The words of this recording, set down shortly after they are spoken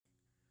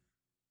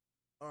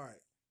All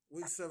right,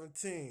 week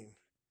 17.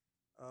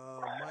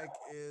 Mike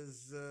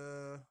is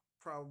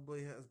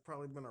probably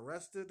been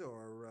arrested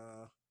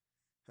or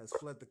has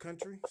fled the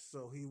country,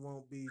 so he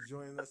won't be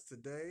joining us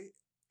today.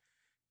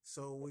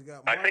 So we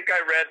got I Mark. think I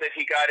read that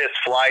he got his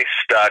fly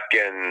stuck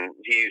and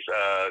he's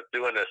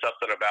doing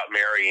something about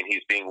Mary and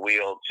he's being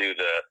wheeled to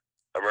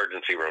the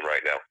emergency room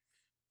right now.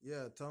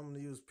 Yeah, tell him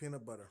to use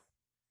peanut butter.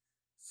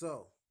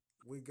 So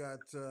we got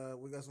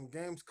some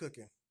games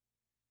cooking.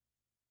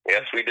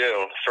 Yes, First, we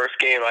do. First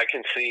game I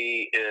can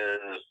see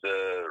is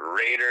the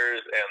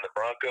Raiders and the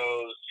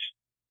Broncos.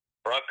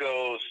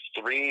 Broncos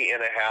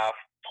 3.5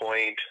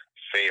 point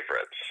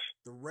favorites.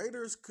 the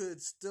Raiders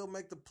could still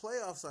make the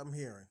playoffs. I'm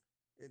hearing.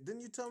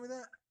 Didn't you tell me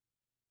that?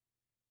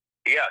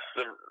 Yes,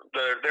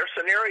 their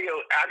scenario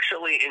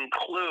actually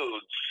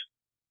includes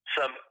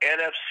some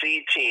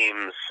NFC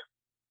teams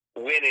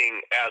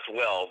winning as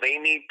well. They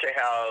need to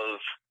have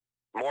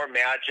more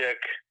magic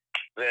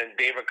than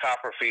David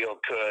Copperfield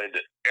could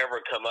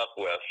ever come up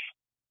with.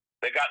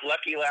 They got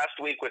lucky last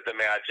week with the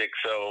Magic,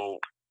 so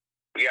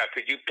yeah,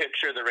 could you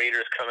picture the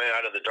Raiders coming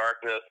out of the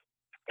darkness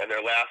and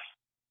their last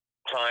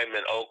time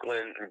in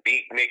Oakland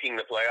making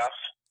the playoffs?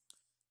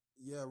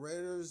 Yeah,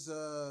 Raiders.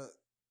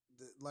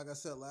 Like I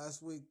said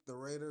last week, the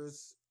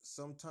Raiders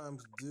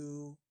sometimes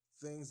do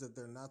things that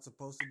they're not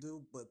supposed to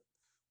do. But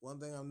one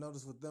thing I've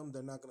noticed with them,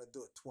 they're not going to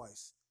do it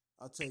twice.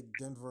 I'll take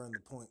Denver and the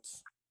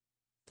points.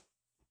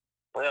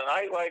 Well,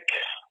 I like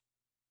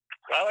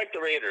the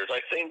Raiders.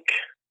 I think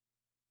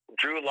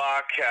Drew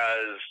Lock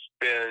has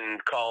been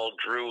called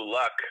Drew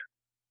Luck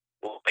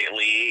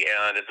lately,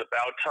 and it's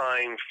about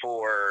time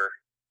for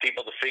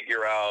people to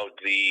figure out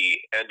the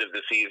end of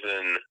the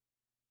season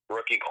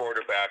rookie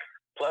quarterback.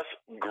 Plus,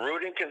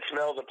 Gruden can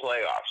smell the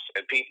playoffs,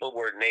 and people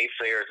were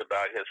naysayers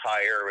about his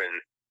hire in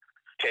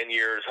 10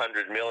 years,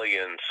 100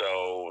 million.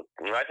 So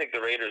I think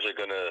the Raiders are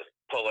going to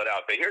pull it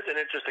out. But here's an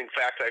interesting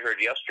fact I heard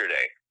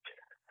yesterday: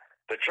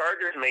 the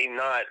Chargers may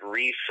not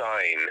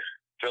re-sign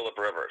Philip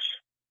Rivers,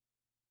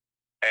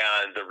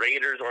 and the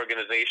Raiders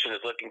organization is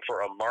looking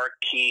for a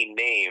marquee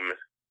name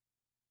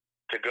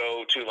to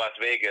go to Las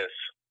Vegas.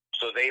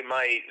 So they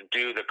might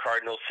do the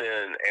Cardinals in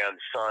and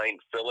sign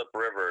Philip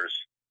Rivers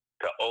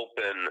to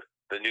open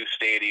the new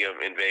stadium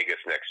in Vegas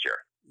next year.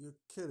 You're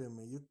kidding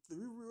me.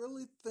 You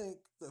really think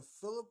that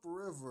Philip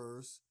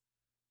Rivers,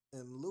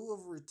 in lieu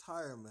of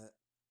retirement,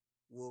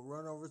 will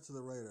run over to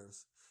the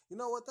Raiders? You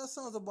know what? That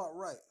sounds about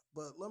right.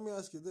 But let me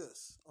ask you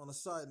this on a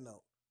side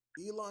note.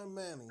 Eli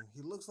Manning,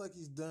 he looks like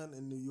he's done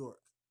in New York.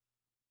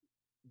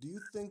 Do you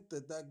think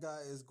that that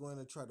guy is going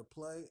to try to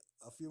play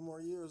a few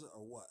more years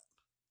or what?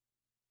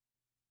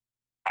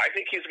 I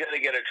think he's going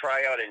to get a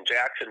tryout in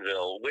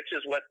Jacksonville, which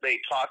is what they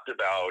talked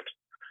about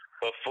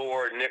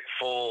before Nick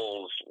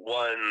Foles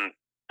won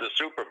the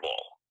Super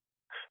Bowl,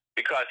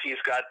 because he's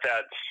got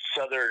that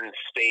Southern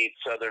State,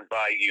 Southern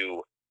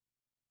Bayou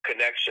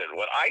connection.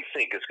 What I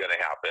think is going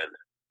to happen,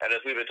 and as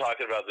we've been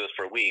talking about this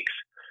for weeks,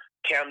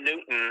 Cam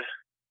Newton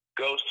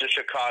goes to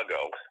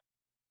Chicago.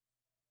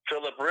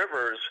 Philip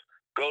Rivers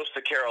goes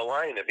to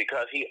Carolina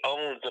because he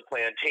owns a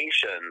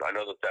plantation. I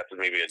know that that's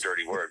maybe a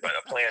dirty word, but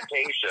a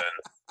plantation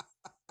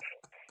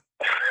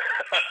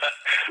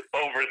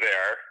over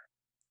there.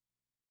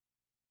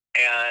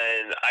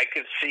 And I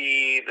could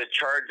see the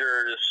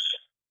Chargers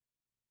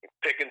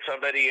picking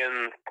somebody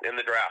in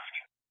the draft.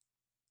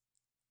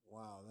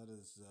 Wow, that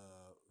is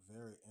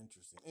very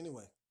interesting.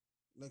 Anyway,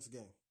 next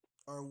game.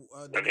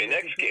 Or did you Okay, make your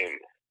next pick? game.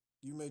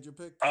 You made your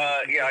pick.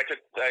 Yeah, I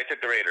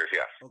took the Raiders.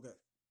 Yeah. Okay.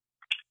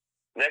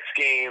 Next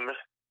game,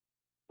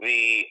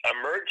 the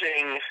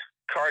emerging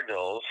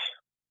Cardinals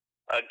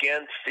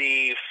against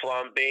the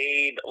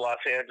flambéed Los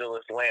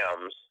Angeles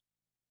Lambs.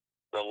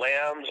 The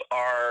Lambs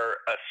are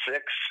a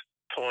 6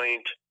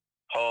 point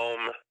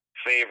home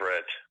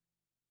favorite.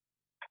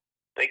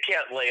 They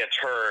can't lay a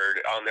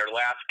turd on their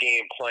last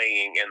game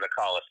playing in the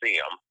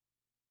Coliseum.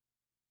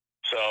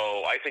 So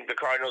I think the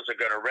Cardinals are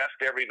going to rest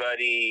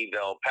everybody.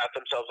 They'll pat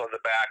themselves on the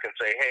back and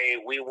say, hey,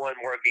 we won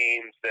more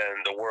games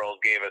than the world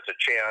gave us a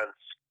chance.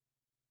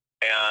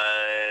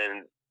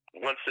 And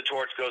once the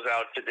torch goes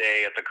out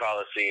today at the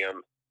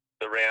Coliseum,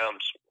 the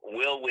Rams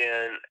will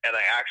win, and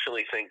I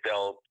actually think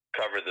they'll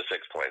cover the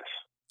 6 points.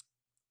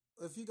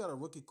 If you got a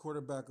rookie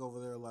quarterback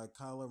over there like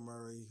Kyler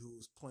Murray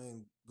who's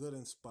playing good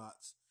in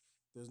spots,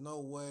 there's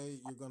no way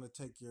you're going to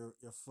take your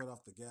foot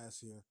off the gas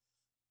here.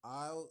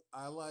 I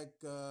like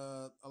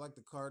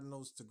the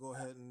Cardinals to go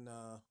ahead and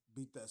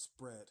beat that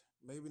spread.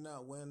 Maybe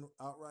not win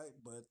outright,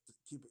 but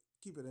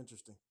keep it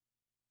interesting.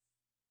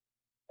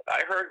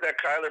 I heard that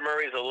Kyler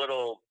Murray's a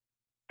little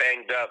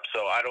banged up,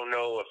 so I don't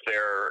know if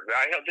they're.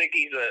 I don't think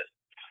he's a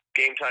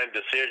game time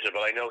decision,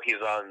 but I know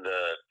he's on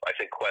the, I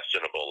think,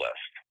 questionable list.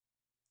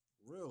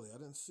 Really, I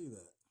didn't see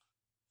that.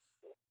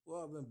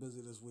 Well, I've been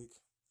busy this week.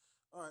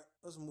 All right,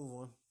 let's move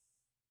on.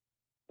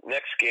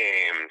 Next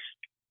game,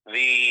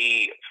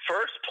 the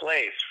first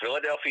place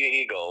Philadelphia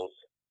Eagles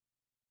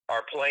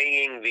are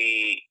playing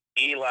the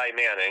Eli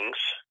Mannings.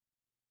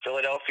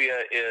 Philadelphia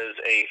is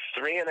a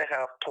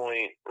 3.5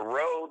 point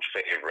road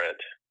favorite.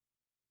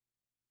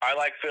 I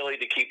like Philly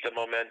to keep the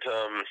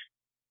momentum.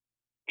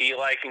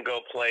 Eli can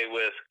go play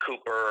with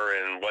Cooper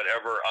and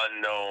whatever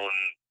unknown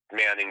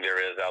Manning there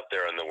is out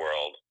there in the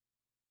world.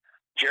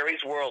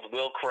 Jerry's world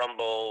will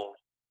crumble.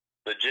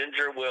 The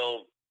Ginger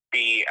will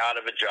be out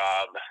of a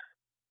job,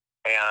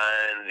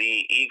 and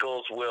the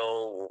Eagles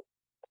will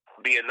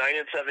be a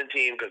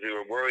 9-17 because we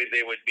were worried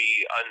they would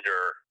be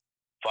under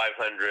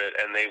 500,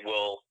 and they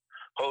will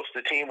host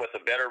a team with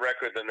a better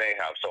record than they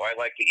have. So I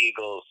like the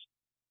Eagles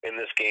in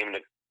this game to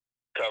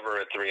cover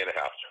at 3.5.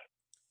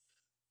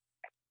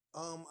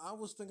 I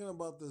was thinking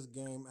about this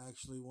game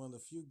actually. One of the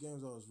few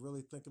games I was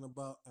really thinking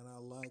about, and I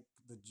like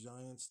the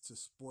Giants to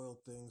spoil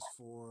things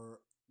for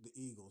the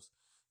Eagles.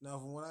 Now,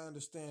 from what I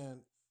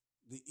understand,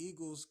 the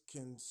Eagles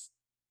can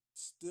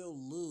still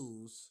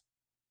lose,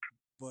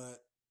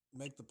 but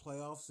make the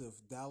playoffs if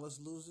Dallas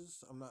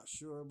loses. I'm not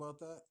sure about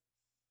that,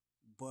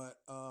 but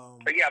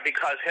But yeah,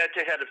 because head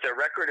to head, if their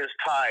record is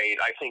tied,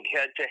 I think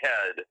head to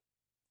head,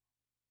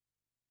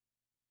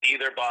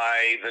 either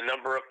by the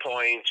number of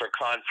points or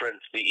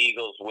conference, the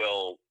Eagles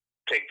will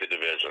take the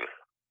division.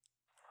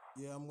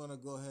 yeah, I'm gonna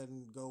go ahead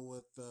and go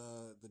with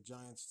the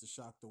Giants to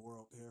shock the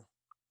world here.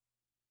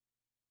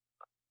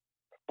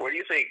 Where do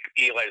you think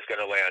Eli's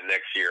going to land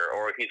next year?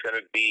 Or if he's going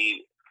to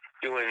be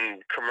doing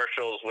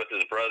commercials with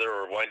his brother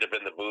or wind up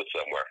in the booth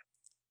somewhere?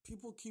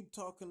 People keep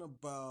talking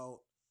about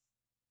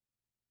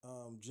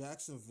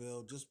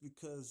Jacksonville just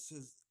because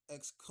his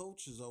ex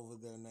coach is over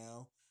there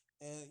now.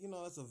 And,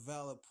 that's a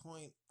valid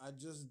point. I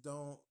just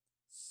don't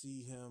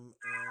see him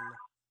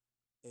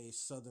in a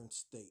southern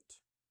state.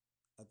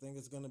 I think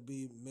it's going to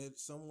be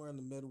somewhere in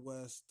the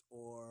Midwest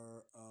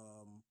or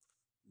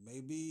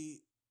maybe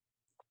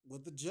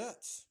with the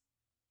Jets.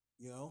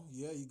 Yeah,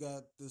 you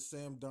got this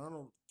Sam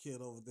Darnold kid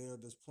over there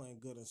that's playing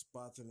good in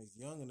spots and he's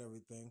young and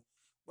everything.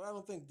 But I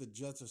don't think the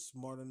Jets are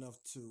smart enough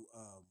to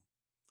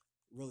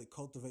really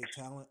cultivate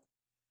talent.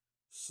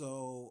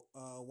 So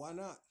why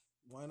not?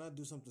 Why not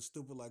do something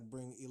stupid like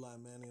bring Eli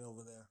Manning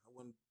over there? I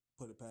wouldn't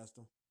put it past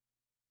him.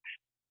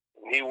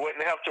 He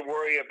wouldn't have to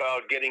worry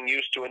about getting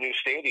used to a new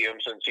stadium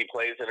since he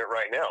plays in it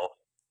right now.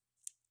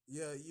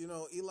 Yeah,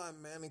 Eli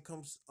Manning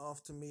comes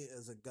off to me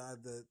as a guy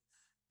that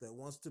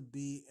wants to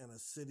be in a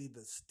city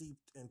that's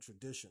steeped in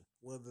tradition,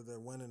 whether they're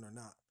winning or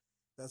not.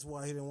 That's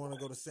why he didn't want to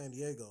go to San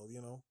Diego.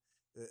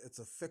 It's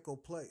a fickle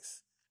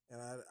place,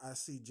 and I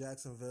see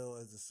Jacksonville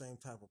as the same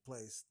type of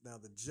place. Now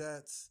the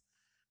Jets,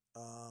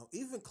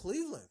 even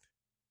Cleveland.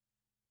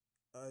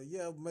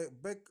 Yeah,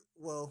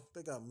 well,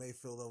 they got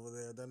Mayfield over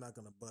there. They're not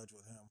going to budge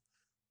with him.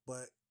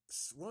 But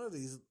one of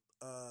these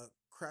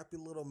crappy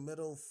little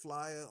middle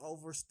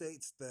flyover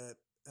states that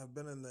have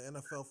been in the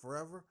NFL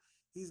forever,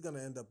 he's going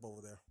to end up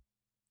over there.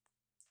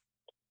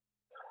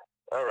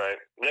 All right.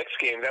 Next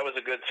game, that was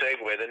a good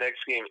segue. The next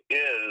game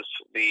is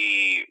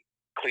the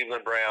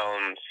Cleveland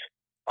Browns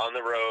on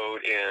the road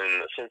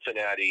in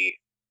Cincinnati.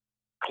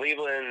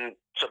 Cleveland,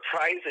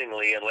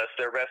 surprisingly, unless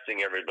they're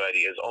resting everybody,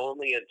 is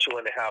only a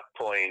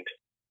 2.5-point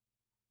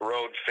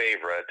road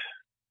favorite.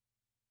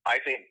 I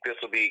think this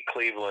will be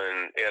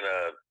Cleveland in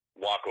a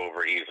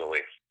walkover easily.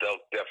 They'll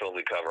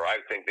definitely cover. I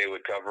think they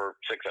would cover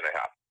 6.5.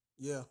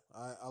 Yeah,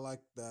 I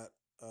like that.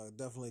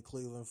 Definitely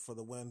Cleveland for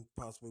the win,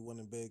 possibly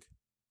winning big.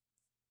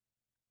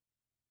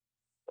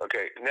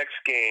 Okay, next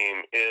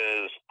game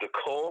is the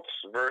Colts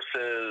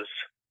versus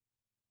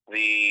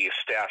the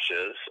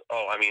Stashes.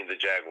 Oh, I mean the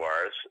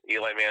Jaguars.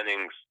 Eli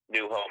Manning's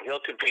new home. He'll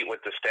compete with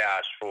the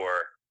Stash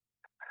for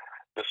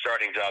the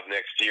starting job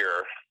next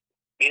year.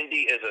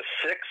 Indy is a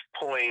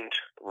 6-point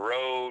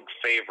road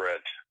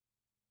favorite.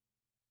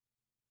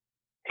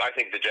 I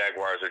think the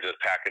Jaguars are just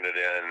packing it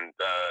in.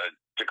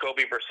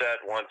 Jacoby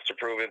Brissett wants to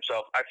prove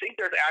himself. I think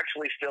there's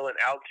actually still an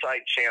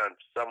outside chance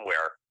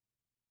somewhere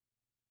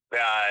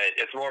that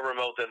it's more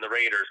remote than the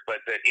Raiders, but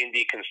that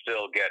Indy can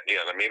still get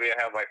in. Maybe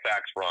I have my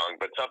facts wrong,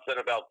 but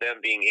something about them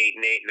being 8-8,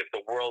 and if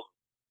the world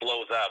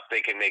blows up,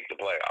 they can make the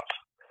playoffs.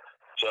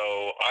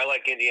 So I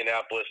like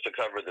Indianapolis to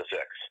cover the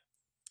 6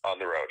 on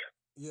the road.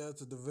 Yeah,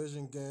 it's a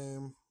division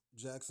game.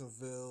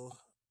 Jacksonville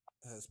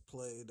has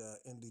played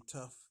Indy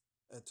tough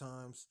at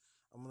times.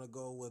 I'm gonna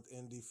go with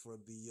Indy for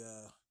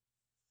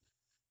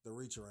the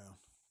reach around.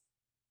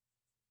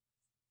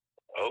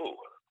 Oh,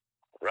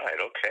 right.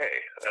 Okay,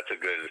 that's a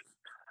good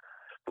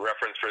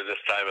reference for this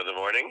time of the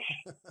morning.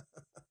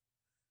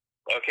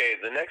 Okay,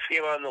 the next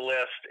game on the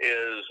list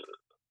is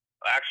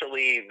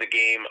actually the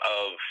game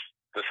of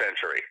the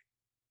century.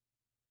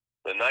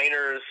 The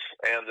Niners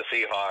and the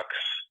Seahawks.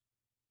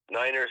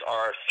 Niners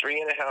are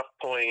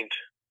 3.5-point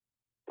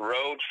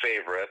road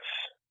favorites.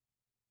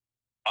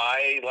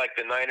 I like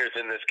the Niners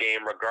in this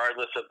game,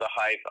 regardless of the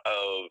hype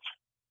of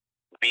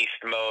beast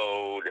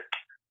mode.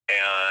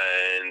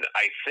 And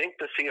I think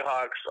the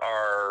Seahawks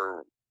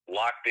are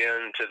locked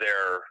into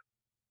their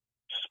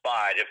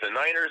spot. If the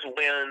Niners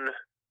win,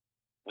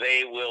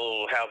 they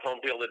will have home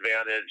field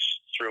advantage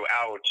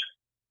throughout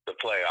the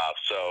playoffs.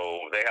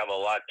 So they have a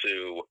lot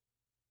to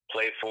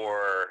play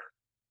for.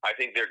 I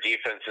think their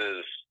defense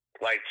is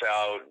lights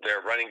out.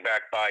 They're running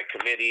back by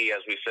committee, as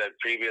we said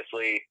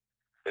previously.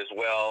 as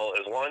well.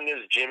 As long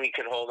as Jimmy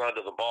can hold on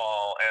to the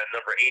ball and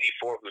number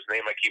 84, whose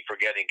name I keep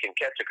forgetting, can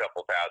catch a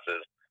couple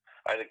passes,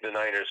 I think the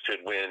Niners could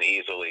win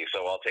easily.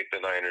 So I'll take the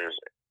Niners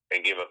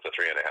and give up the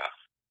 3.5.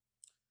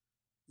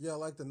 Yeah, I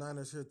like the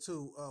Niners here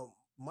too.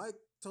 Mike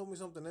told me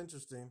something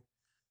interesting.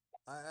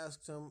 I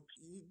asked him,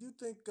 "Do you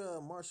think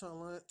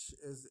Marshawn Lynch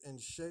is in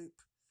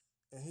shape?"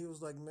 And he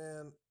was like,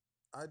 "Man,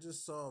 I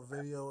just saw a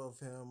video of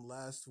him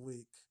last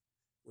week,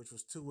 which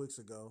was 2 weeks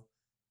ago,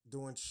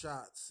 doing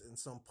shots in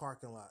some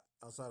parking lot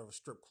outside of a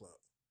strip club."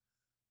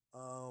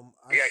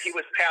 Yeah, he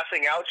was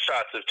passing out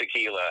shots of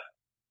tequila,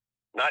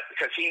 not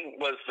because he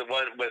was the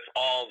one with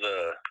all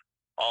the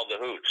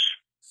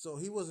hooch. So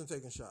he wasn't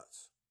taking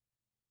shots.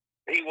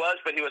 He was,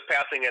 but he was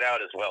passing it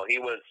out as well. He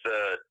was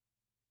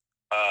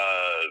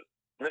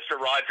Mr.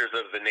 Rogers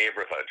of the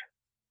neighborhood.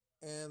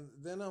 And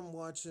then I'm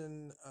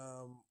watching,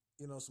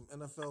 some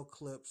NFL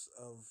clips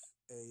of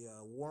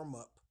a warm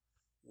up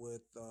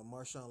with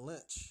Marshawn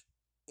Lynch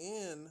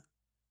in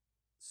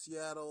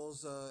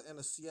Seattle's in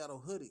a Seattle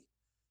hoodie,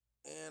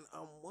 and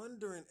I'm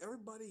wondering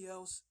everybody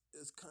else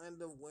is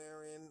kind of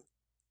wearing,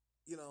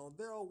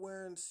 they're all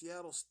wearing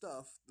Seattle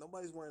stuff.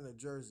 Nobody's wearing their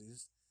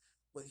jerseys,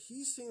 but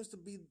he seems to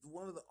be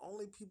one of the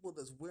only people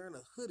that's wearing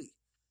a hoodie,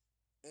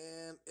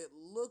 and it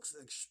looks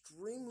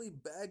extremely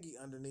baggy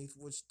underneath,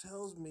 which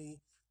tells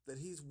me that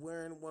he's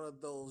wearing one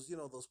of those,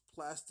 those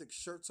plastic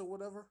shirts or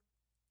whatever.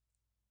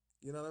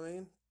 You know what I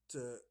mean?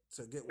 To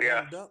get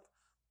warmed up.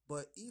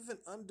 But even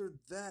under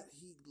that,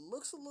 he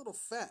looks a little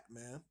fat,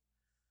 man.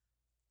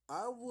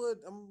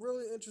 I'm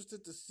really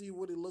interested to see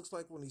what he looks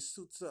like when he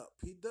suits up.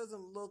 He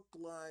doesn't look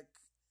like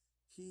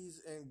he's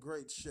in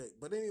great shape.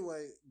 But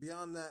anyway,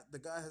 beyond that, the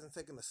guy hasn't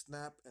taken a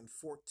snap in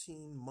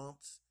 14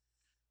 months.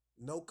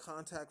 No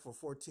contact for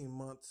 14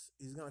 months.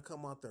 He's going to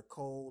come out there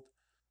cold.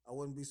 I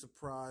wouldn't be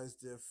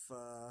surprised if,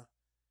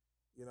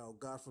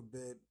 God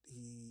forbid,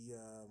 he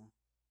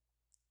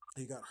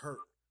got hurt.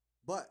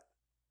 But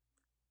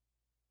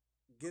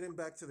getting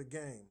back to the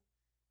game,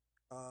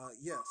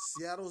 yes,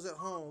 Seattle's at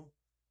home.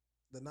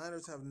 The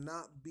Niners have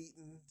not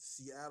beaten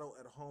Seattle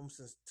at home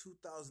since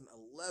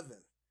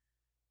 2011.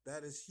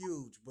 That is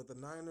huge, but the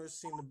Niners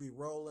seem to be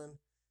rolling.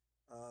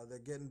 They're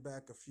getting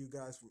back a few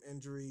guys from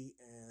injury,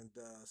 and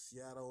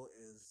Seattle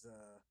is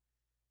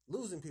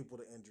losing people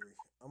to injury.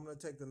 I'm going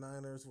to take the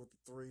Niners with the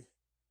 3.5.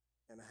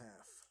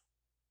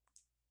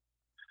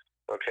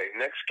 Okay,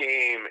 next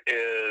game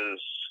is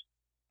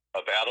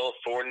a battle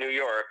for New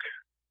York.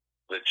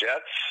 The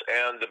Jets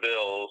and the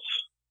Bills.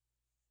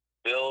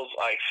 Bills,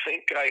 I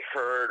think I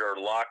heard, are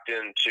locked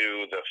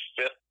into the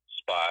 5th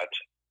spot.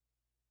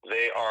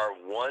 They are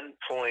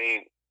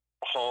 1-point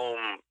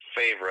home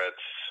favorites.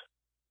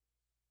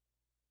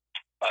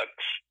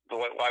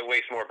 Why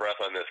waste more breath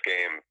on this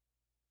game?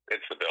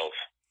 It's the Bills.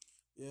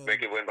 Yeah, they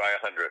could win by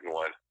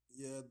 101.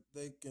 Yeah,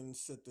 they can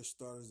sit their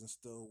starters and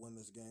still win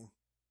this game.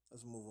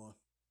 Let's move on.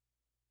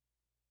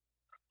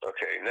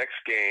 Okay,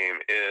 next game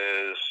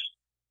is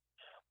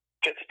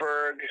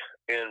Pittsburgh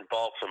in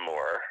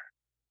Baltimore.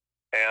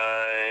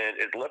 And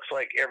it looks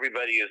like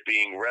everybody is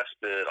being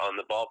rested on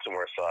the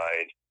Baltimore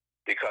side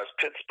because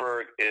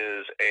Pittsburgh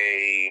is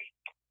a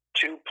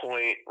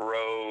 2-point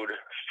road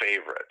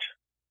favorite.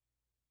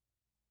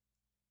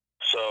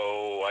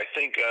 So I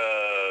think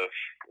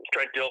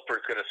Trent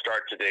Dilfer's going to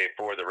start today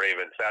for the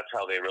Ravens. That's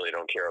how they really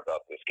don't care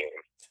about this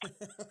game.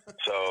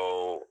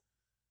 So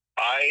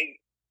I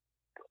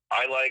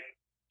like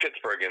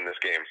Pittsburgh in this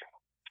game.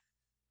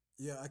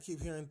 Yeah, I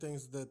keep hearing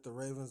things that the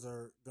Ravens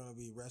are going to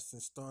be resting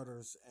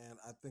starters, and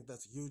I think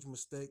that's a huge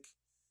mistake.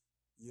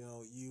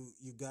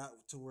 You got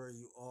to where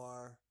you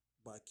are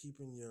by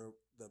keeping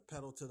the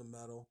pedal to the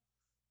metal,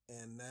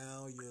 and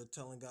now you're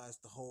telling guys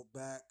to hold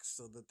back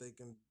so that they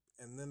can,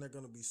 and then they're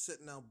going to be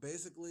sitting out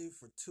basically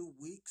for 2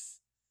 weeks,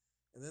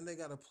 and then they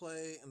got to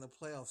play in the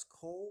playoffs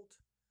cold.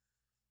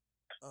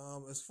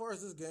 As far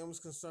as this game is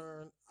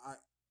concerned,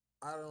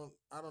 I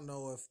don't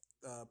know if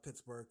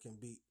Pittsburgh can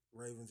beat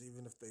Ravens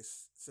even if they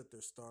sit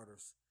their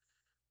starters.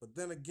 But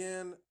then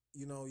again,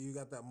 you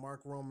got that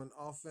Mark Roman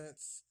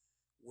offense,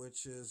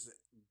 which is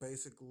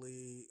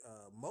basically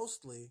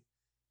mostly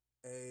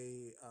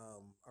a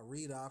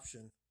read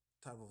option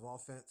type of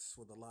offense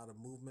with a lot of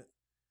movement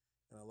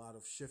and a lot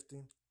of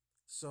shifting.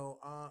 So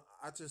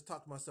I just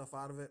talked myself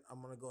out of it.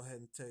 I'm going to go ahead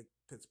and take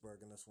Pittsburgh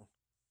in this one.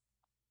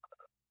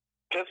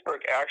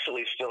 Pittsburgh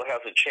actually still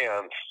has a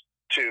chance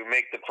to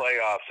make the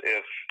playoffs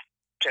if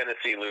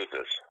Tennessee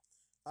loses.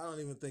 I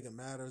don't even think it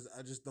matters.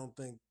 I just don't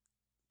think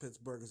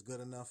Pittsburgh is good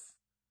enough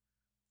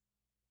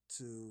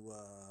to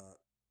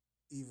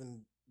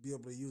even be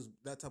able to use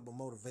that type of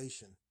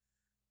motivation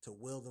to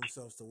will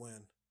themselves to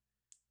win.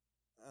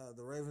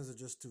 The Ravens are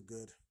just too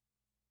good.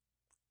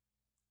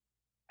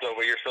 So,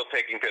 but you're still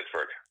taking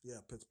Pittsburgh? Yeah,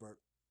 Pittsburgh.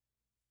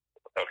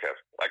 Okay.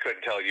 I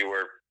couldn't tell you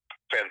were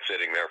fence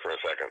sitting there for a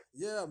second.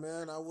 Yeah,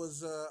 man. I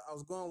was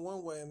going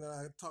one way and then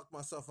I talked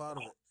myself out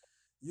of it.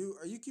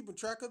 Are you keeping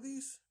track of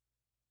these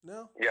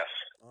now? Yes.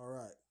 All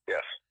right.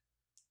 Yes.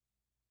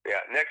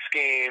 Yeah. Next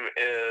game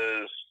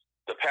is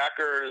the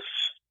Packers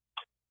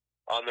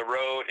on the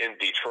road in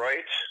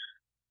Detroit.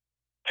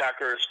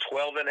 Packers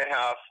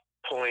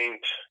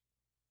 12.5-point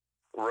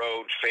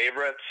road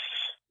favorites.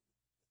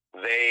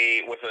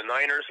 They, with the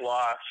Niners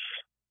loss,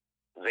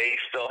 they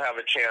still have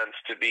a chance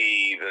to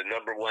be the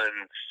number one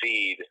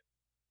seed.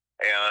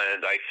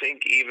 And I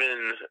think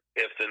even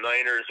if the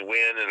Niners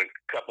win and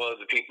a couple of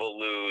the people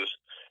lose,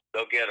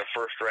 they'll get a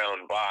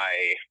first-round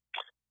bye.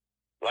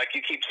 Like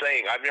you keep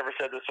saying, I've never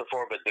said this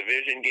before, but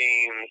division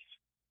games,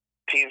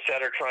 teams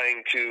that are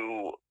trying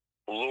to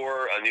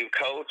lure a new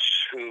coach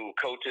who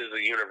coaches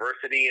a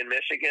university in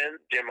Michigan,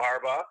 Jim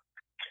Harbaugh.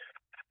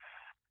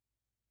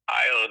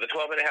 I don't know. The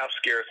 12.5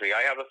 scares me.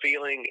 I have a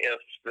feeling if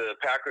the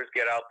Packers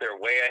get out there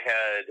way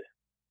ahead,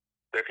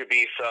 there could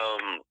be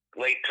some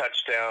late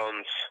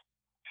touchdowns,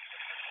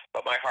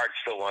 but my heart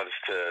still wants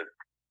to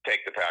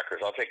take the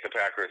Packers. I'll take the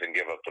Packers and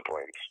give up the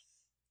points.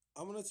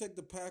 I'm going to take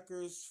the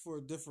Packers for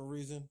a different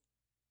reason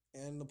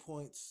and the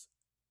points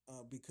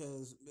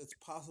because it's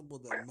possible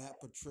that Matt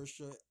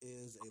Patricia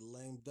is a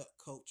lame duck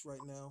coach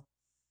right now.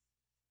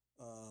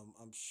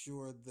 I'm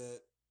sure that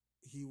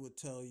he would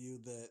tell you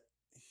that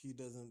he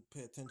doesn't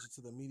pay attention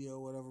to the media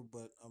or whatever,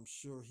 but I'm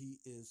sure he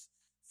is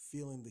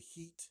feeling the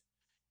heat,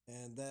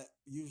 and that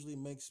usually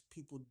makes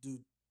people do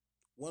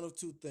one of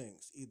two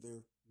things: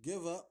 either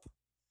give up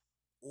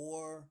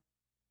or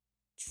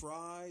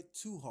try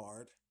too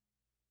hard,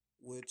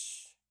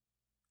 which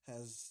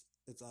has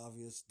its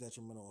obvious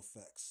detrimental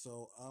effects.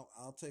 So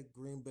I'll take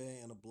Green Bay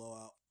in a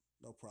blowout,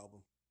 no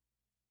problem.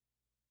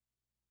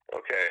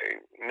 Okay,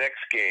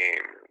 next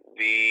game.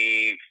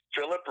 The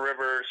Phillip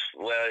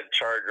Rivers-led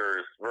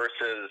Chargers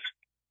versus,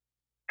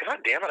 God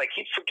damn it, I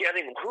keep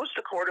forgetting, who's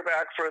the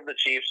quarterback for the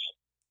Chiefs?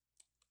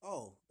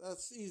 Oh,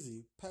 that's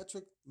easy.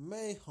 Patrick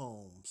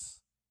Mahomes.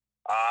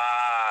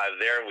 Ah,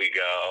 there we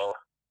go.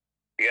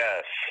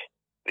 Yes.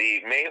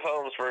 The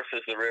Mahomes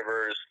versus the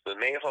Rivers. The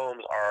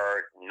Mahomes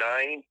are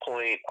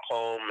 9-point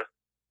home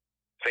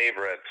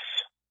favorites.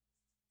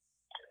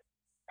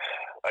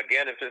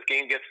 Again, if this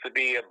game gets to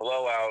be a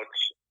blowout,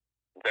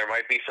 there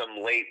might be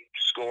some late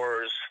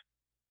scores.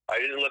 I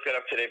didn't look it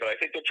up today, but I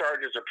think the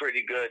Chargers are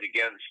pretty good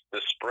against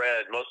the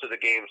spread. Most of the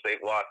games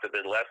they've lost have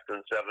been less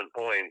than 7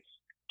 points.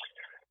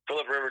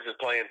 Phillip Rivers is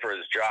playing for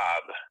his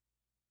job.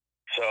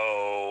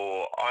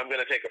 So I'm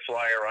going to take a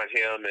flyer on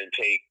him and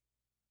take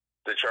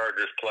the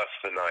Chargers plus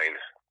the 9.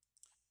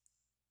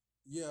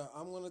 Yeah,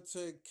 I'm going to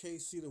take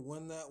KC to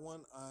win that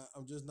one.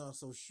 I'm just not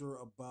so sure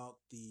about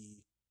the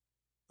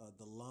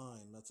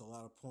line. That's a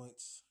lot of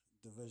points.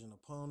 Division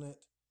opponent.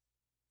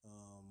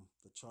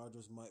 The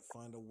Chargers might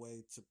find a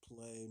way to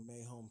play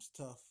Mahomes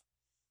tough.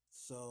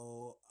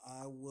 So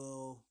I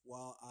will,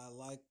 while I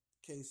like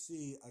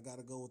KC, I got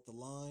to go with the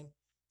line.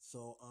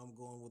 So I'm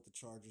going with the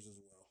Chargers as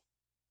well.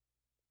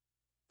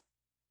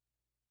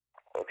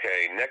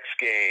 Okay, next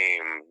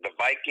game. The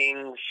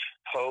Vikings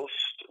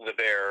host the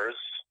Bears.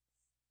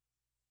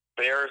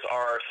 Bears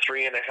are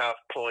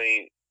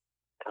 3.5-point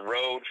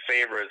road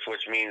favorites,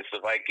 which means the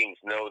Vikings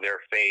know their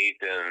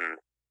fate and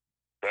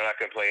they're not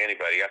going to play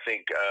anybody. I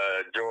think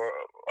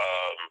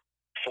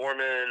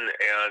Foreman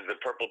and the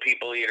Purple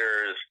People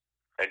Eaters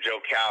and Joe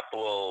Cap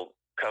will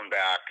come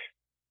back.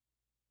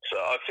 So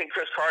I think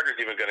Chris Carter's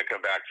even going to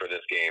come back for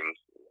this game.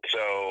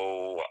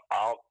 So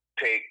I'll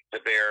take the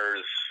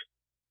Bears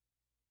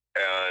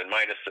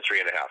minus the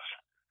 3.5.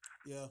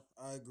 Yeah,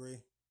 I agree.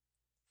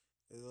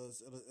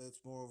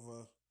 It's more of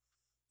a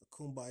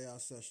kumbaya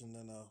session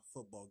than a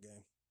football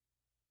game.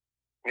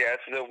 Yeah,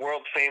 it's the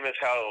world famous,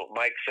 how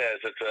Mike says,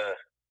 it's a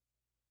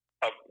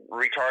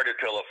retarded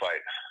pillow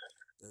fight.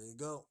 There you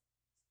go.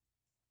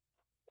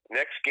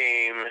 Next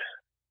game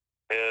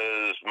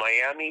is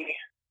Miami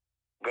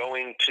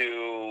going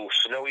to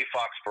snowy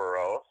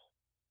Foxborough.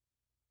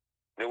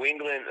 New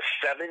England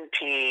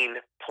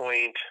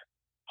 17-point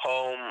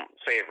home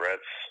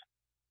favorites.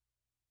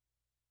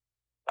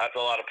 That's a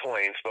lot of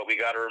points, but we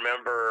got to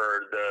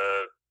remember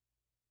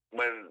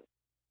when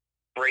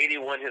Brady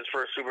won his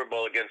first Super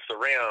Bowl against the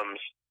Rams,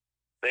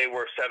 they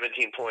were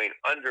 17-point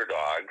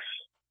underdogs.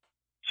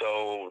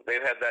 So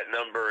they've had that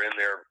number in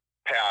their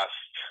past.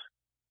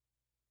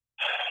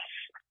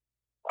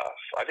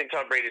 I think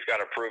Tom Brady's got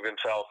to prove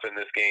himself in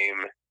this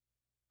game.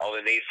 All the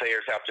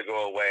naysayers have to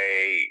go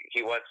away.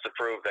 He wants to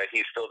prove that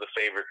he's still the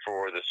favorite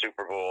for the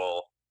Super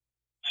Bowl.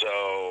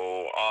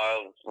 So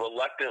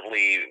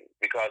reluctantly,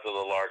 because of the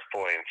large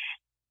points,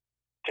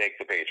 take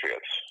the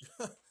Patriots.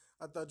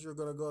 I thought you were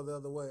going to go the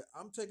other way.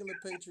 I'm taking the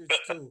Patriots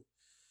too.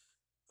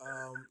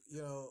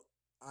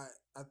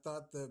 I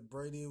thought that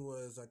Brady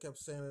was. I kept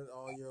saying it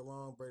all year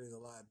long. Brady's a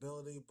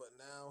liability, but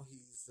now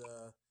he's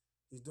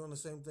doing the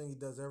same thing he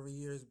does every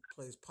year. He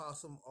plays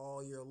possum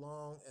all year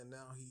long, and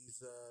now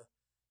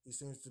he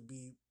seems to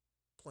be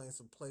playing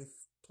some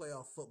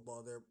playoff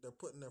football. They're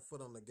putting their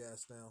foot on the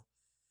gas now.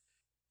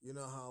 You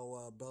know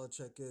how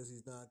Belichick is.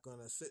 He's not going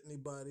to sit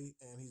anybody,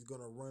 and he's going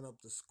to run up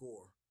the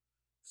score.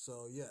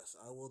 So, yes,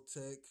 I will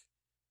take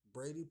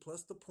Brady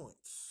plus the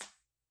points.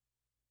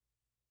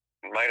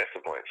 Minus the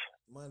points.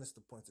 Minus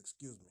the points,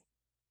 excuse me.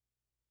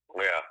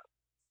 Yeah.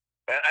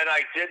 And I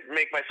did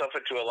make myself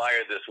into a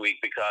liar this week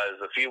because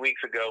a few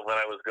weeks ago when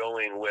I was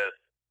going with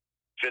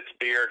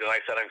Fitzbeard, and I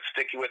said I'm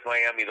sticking with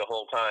Miami the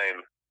whole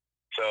time.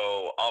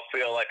 So I'll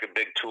feel like a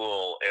big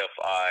tool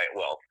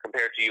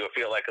compared to you, I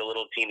feel like a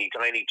little teeny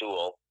tiny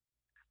tool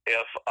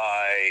if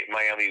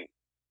Miami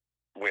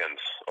wins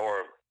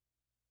or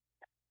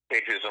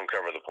Patriots don't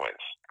cover the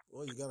points.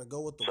 Well, you got to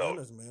go with the So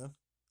winners, man.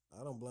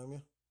 I don't blame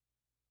you.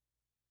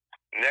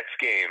 next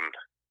game,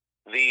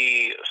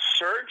 the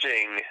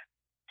surging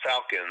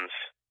Falcons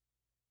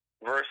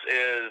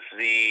versus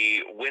the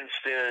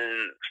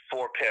Winston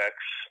 4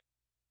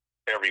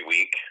 picks every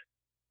week.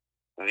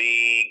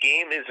 The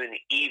game is an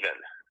even.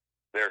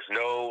 There's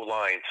no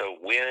line. So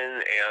win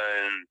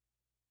and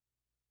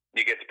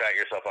you get to pat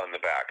yourself on the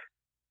back.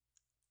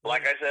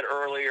 Like I said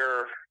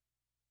earlier,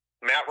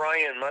 Matt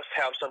Ryan must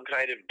have some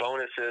kind of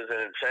bonuses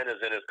and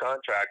incentives in his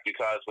contract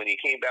because when he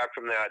came back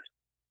from that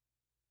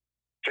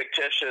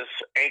fictitious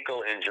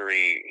ankle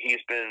injury,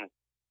 he's been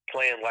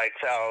playing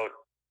lights out.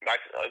 I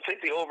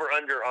think the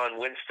over-under on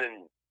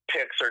Winston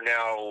picks are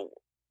now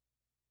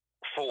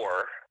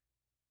 4.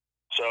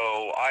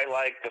 So I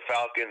like the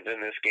Falcons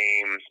in this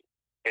game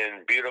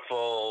in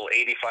beautiful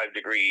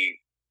 85-degree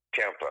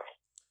Tampa.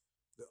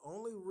 The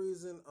only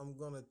reason I'm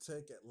going to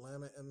take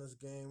Atlanta in this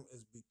game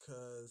is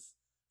because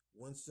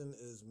Winston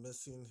is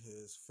missing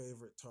his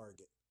favorite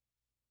target.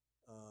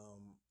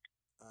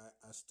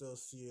 I still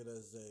see it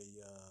as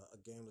a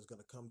game that's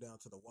going to come down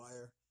to the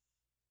wire,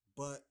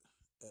 but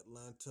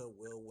Atlanta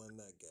will win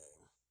that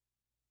game.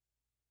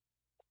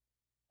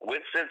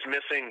 Winston's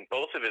missing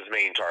both of his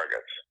main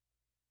targets.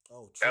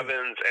 Oh, true.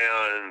 Evans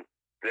and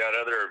that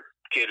other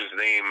kid whose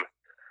name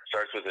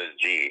starts with a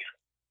G.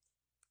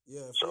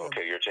 Yeah.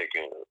 You're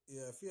taking.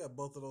 Yeah, if you have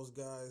both of those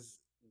guys,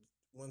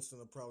 Winston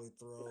will probably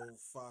throw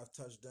 5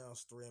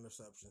 touchdowns, 3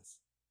 interceptions.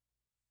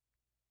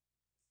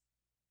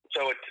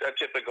 So a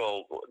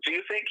typical. Do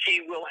you think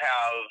he will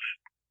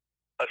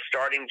have a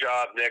starting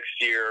job next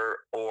year,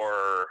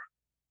 or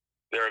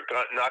they're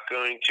not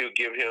going to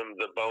give him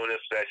the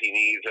bonus that he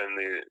needs and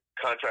the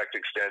contract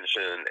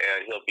extension,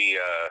 and he'll be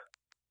a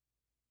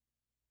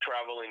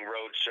traveling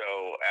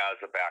roadshow as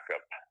a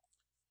backup?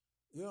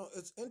 You know,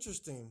 it's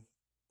interesting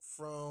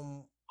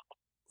from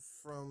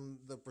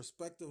the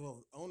perspective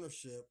of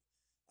ownership.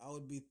 I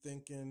would be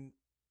thinking,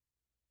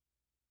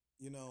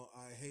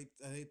 I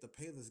hate to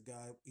pay this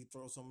guy. He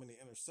throws so many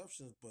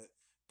interceptions, but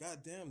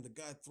goddamn, the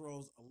guy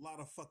throws a lot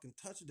of fucking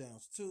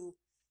touchdowns too,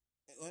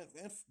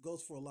 and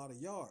goes for a lot of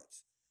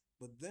yards.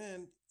 But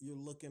then you're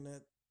looking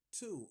at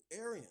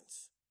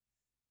Arians.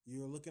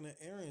 You're looking at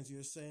Arians.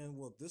 You're saying,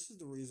 well, this is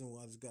the reason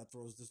why this guy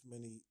throws this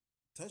many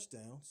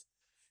touchdowns.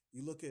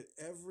 You look at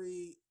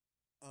every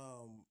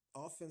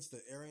offense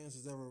that Arians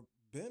has ever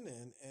been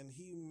in, and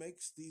he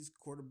makes these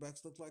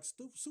quarterbacks look like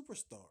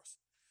superstars.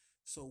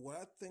 So what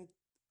I think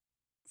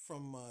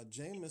from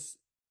Jameis'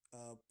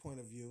 point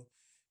of view,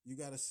 you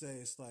got to say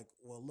it's like,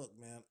 well, look,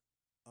 man,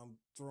 I'm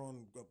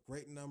throwing up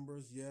great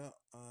numbers. Yeah,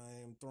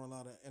 I am throwing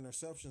out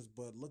interceptions,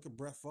 but look at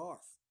Brett Favre.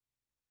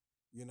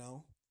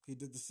 He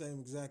did the same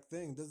exact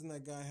thing. Doesn't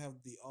that guy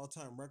have the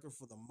all-time record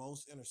for the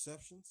most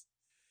interceptions?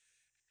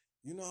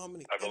 You know how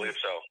many? I believe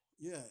so.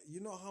 Yeah, you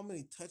know how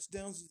many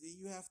touchdowns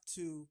you have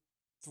to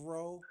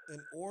throw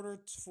in order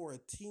for a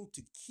team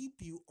to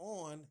keep you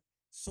on,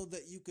 so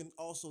that you can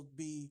also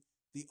be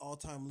the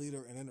all-time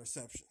leader in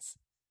interceptions.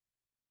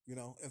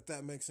 If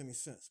that makes any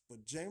sense.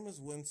 But Jameis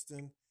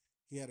Winston,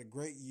 he had a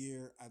great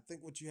year. I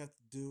think what you have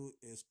to do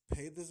is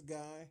pay this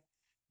guy,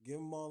 give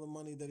him all the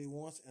money that he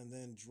wants, and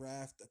then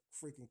draft a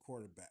freaking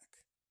quarterback.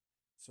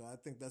 So I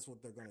think that's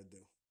what they're going to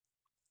do.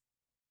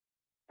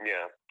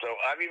 Yeah. So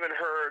I've even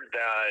heard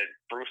that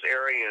Bruce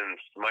Arians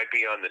might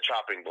be on the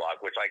chopping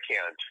block, which I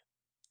can't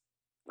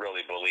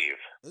really believe.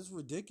 It's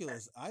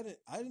ridiculous. I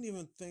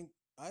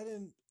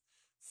didn't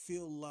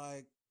feel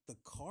like the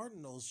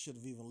Cardinals should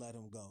have even let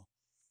him go.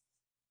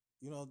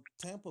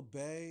 Tampa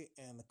Bay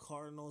and the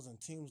Cardinals and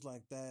teams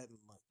like that,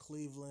 like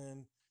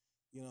Cleveland,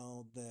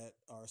 that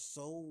are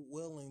so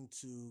willing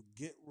to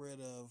get rid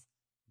of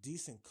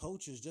decent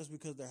coaches just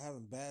because they're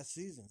having bad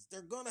seasons.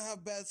 They're going to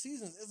have bad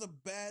seasons. It's a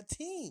bad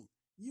team.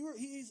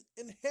 He's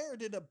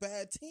inherited a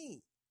bad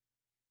team.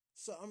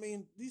 So, I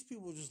mean, these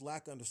people just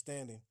lack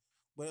understanding,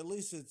 but at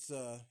least it's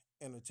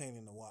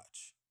entertaining to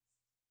watch.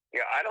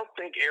 Yeah, I don't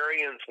think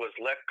Arians was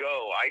let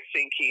go. I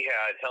think he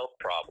had health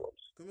problems.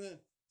 Come in.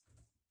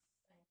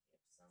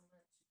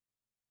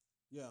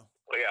 Yeah.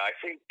 Well, yeah, I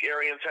think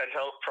Arians had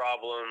health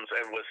problems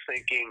and was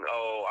thinking,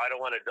 oh, I don't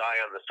want to die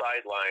on the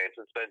sidelines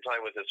and spend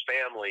time with his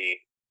family.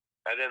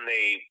 And then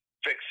they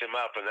fixed him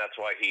up, and that's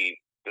why he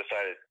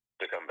decided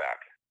to come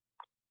back.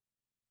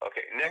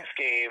 Okay, next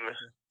game,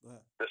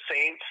 the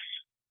Saints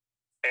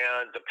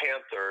and the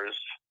Panthers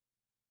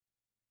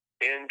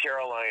in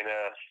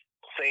Carolina.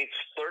 Saints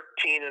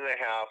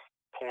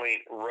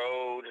 13.5-point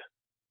road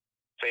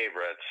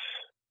favorites.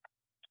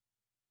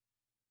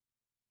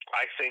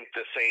 I think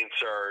the Saints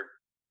are,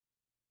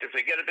 if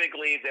they get a big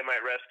lead, they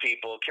might rest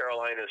people.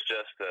 Carolina's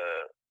just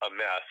a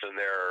mess, and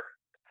they're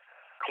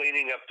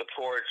cleaning up the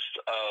porch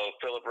of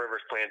Philip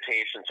Rivers'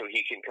 plantation so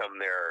he can come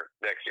there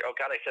next year. Oh,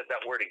 God, I said that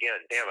word again.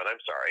 Damn it,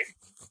 I'm sorry.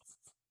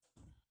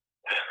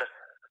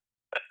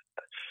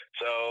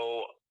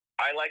 So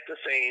I like the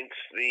Saints.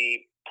 The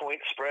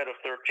point spread of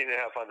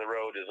 13.5 on the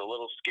road is a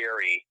little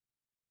scary,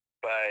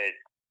 but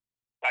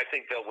I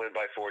think they'll win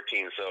by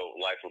 14, so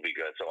life will be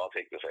good. So I'll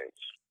take the Saints.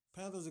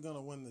 Panthers are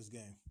gonna win this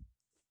game,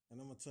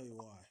 and I'm gonna tell you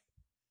why.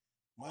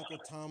 Michael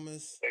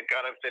Thomas, Thank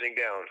God I'm sitting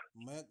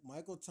down.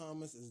 Michael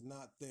Thomas is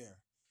not there,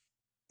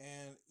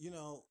 and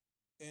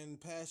in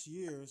past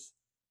years,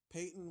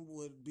 Peyton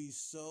would be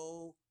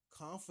so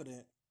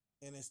confident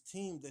in his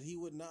team that he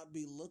would not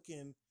be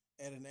looking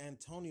at an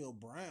Antonio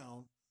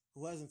Brown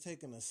who hasn't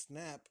taken a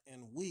snap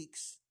in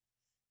weeks.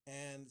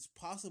 And it's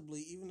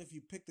possibly, even if you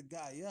pick the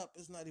guy up,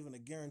 it's not even a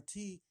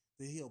guarantee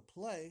that he'll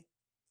play.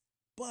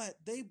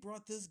 But they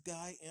brought this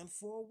guy in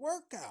for a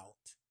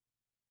workout,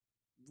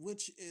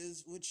 which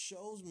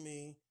shows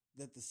me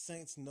that the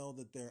Saints know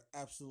that they're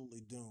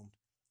absolutely doomed.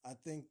 I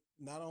think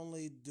not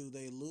only do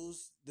they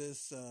lose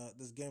this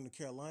game to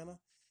Carolina,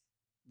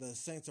 the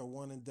Saints are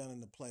one and done in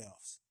the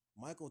playoffs.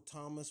 Michael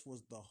Thomas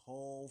was the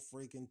whole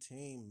freaking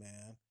team,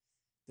 man.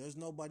 There's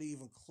nobody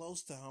even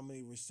close to how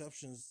many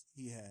receptions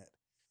he had.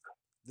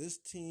 This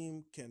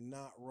team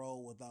cannot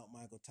roll without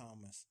Michael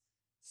Thomas.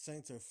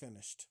 Saints are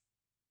finished.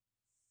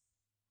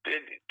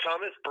 Did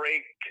Thomas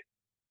break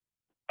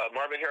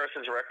Marvin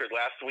Harrison's record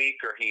last week,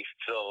 or he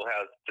still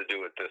has to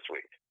do it this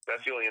week?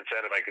 That's the only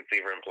incentive I could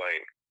see for him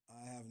playing.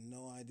 I have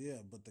no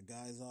idea, but the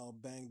guy's all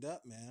banged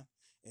up, man.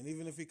 And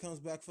even if he comes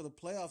back for the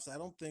playoffs, I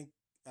don't think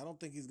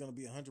he's going to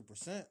be 100%.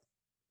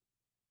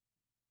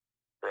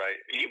 Right.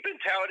 You've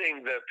been touting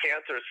the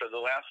Panthers for the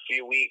last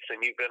few weeks, and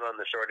you've been on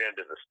the short end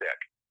of the stick.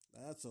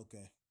 That's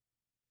okay.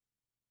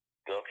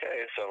 Okay,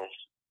 so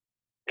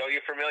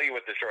you're familiar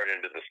with the short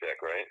end of the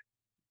stick, right?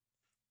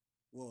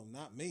 Well,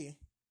 not me.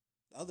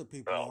 Other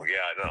people. Oh,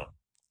 yeah, I know.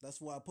 That's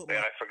why I put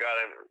I forgot.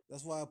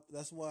 That's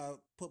why I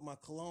put my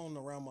cologne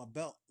around my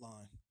belt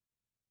line.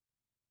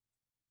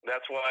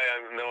 That's why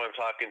I know I'm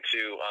talking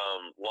to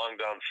Long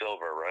Don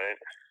Silver, right?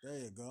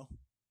 There you go.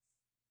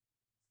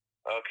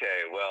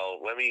 Okay, well,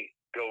 let me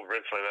go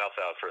rinse my mouth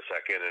out for a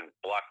second and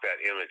block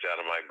that image out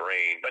of my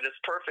brain. But it's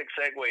perfect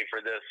segue for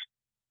this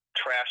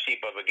trash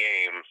heap of a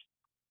game.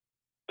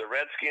 The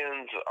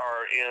Redskins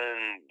are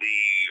in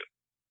the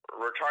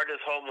retarded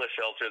homeless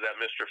shelter that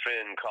Mr.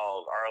 Finn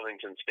calls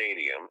Arlington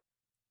Stadium.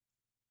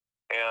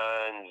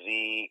 And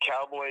the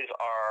Cowboys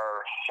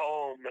are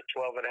home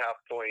 12.5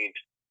 point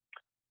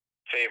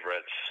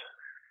favorites.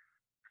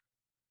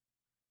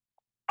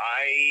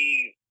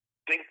 I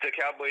think the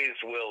Cowboys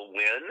will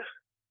win,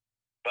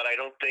 but I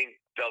don't think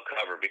they'll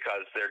cover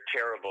because they're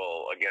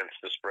terrible against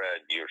the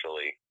spread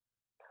usually.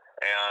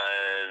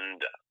 And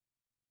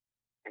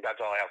that's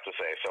all I have to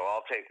say. So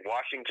I'll take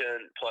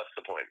Washington plus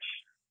the points.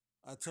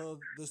 I tell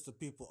this to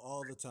people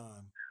all the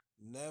time.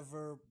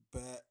 Never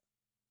bet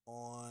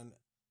on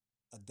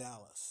a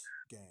Dallas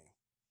game.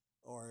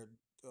 Or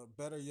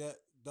better yet,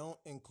 don't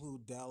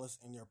include Dallas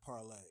in your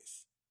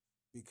parlays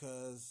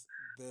because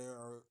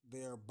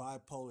they are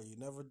bipolar. You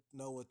never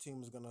know what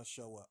team is going to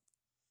show up.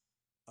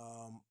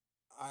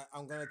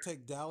 I'm going to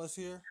take Dallas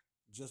here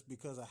just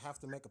because I have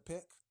to make a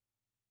pick.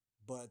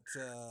 But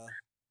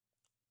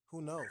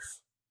who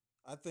knows?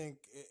 I think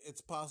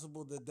it's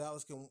possible that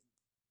Dallas can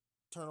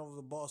turn over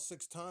the ball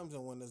 6 times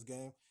and win this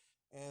game.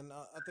 And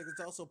I think it's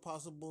also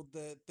possible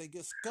that they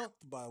get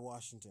skunked by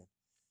Washington.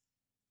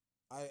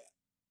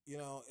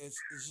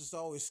 It's just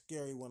always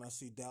scary when I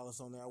see Dallas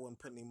on there. I wouldn't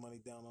put any money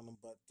down on them,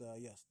 but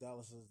yes,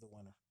 Dallas is the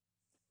winner.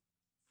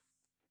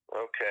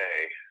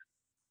 Okay.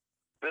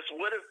 This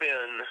would have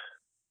been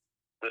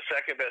the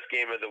second best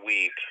game of the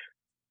week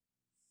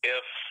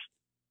if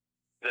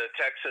the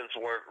Texans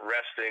weren't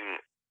resting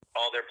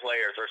all their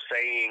players or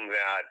saying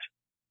that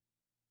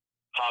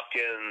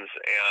Hopkins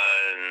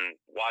and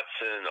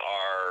Watson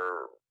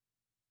are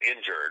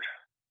injured.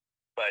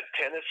 But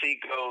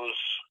Tennessee goes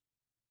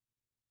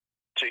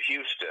to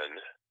Houston,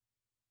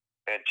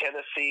 and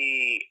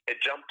Tennessee, it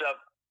jumped up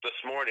this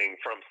morning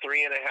from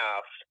 3.5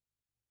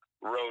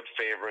 road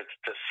favorites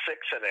to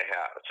 6.5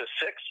 to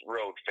 6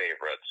 road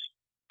favorites.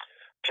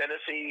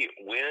 Tennessee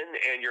win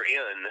and you're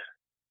in.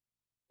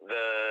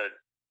 The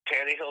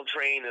Tannehill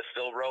train is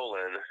still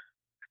rolling.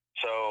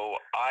 So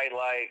I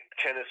like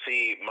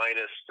Tennessee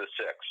minus the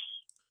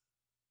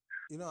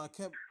 6. I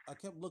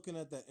kept looking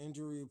at that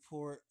injury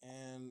report,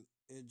 and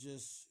it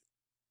just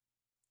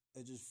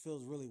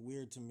feels really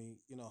weird to me.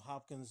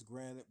 Hopkins,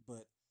 granted,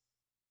 but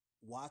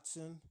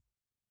Watson,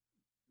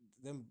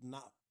 them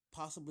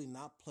possibly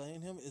not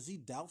playing him. Is he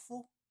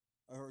doubtful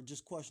or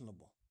just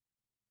questionable?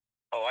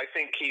 Oh, I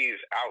think he's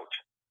out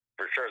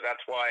for sure.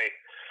 That's why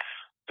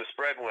the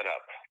spread went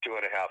up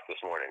 2.5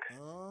 this morning.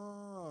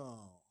 Oh,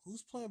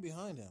 who's playing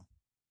behind him?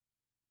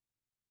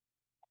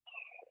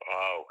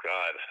 Oh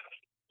God,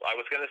 I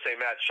was going to say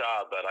Matt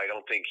Schaub, but I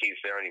don't think he's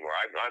there anymore.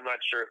 I'm not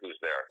sure who's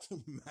there.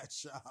 Matt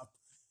Schaub.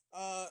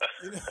 Oh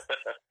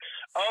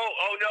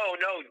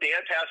no,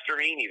 Dan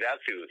Pastorini.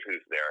 That's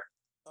who's there.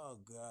 Oh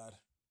God.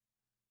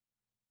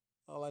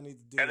 All I need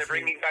to do. And they're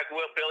bringing back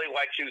Billy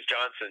White Shoes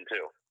Johnson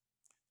too.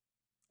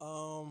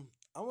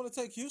 I want to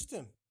take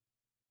Houston.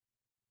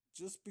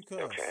 Just because.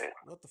 Okay.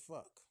 What the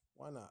fuck?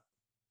 Why not?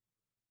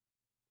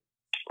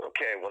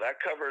 Okay. Well, that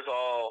covers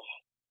all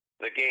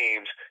the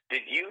games.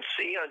 Did you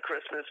see on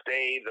Christmas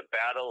Day the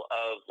Battle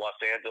of Los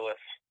Angeles,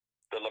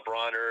 the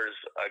LeBroners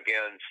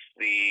against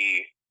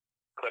the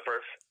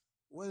Clippers?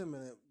 Wait a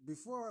minute.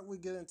 Before we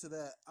get into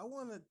that, I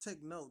want to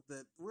take note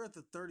that we're at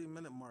the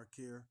 30-minute mark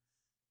here,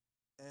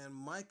 and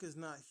Mike is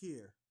not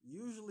here.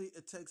 Usually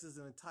it takes us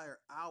an entire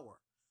hour.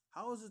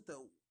 How is it that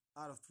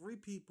out of three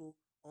people,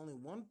 only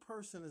one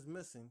person is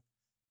missing,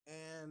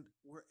 and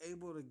we're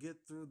able to get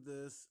through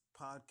this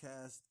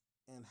podcast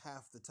in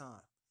half the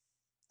time?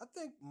 I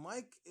think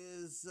Mike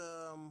is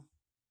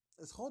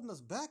holding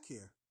us back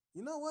here.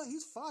 You know what?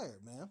 He's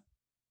fired, man.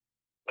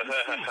 He's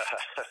finished.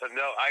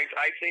 No,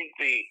 I think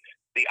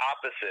the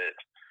opposite.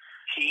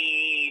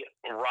 He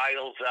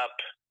riles up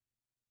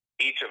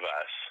each of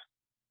us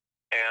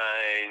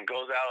and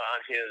goes out on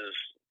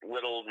his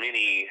little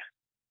mini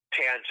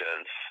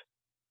tangents,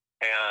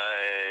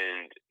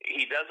 and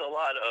he does a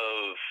lot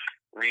of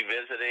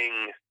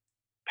revisiting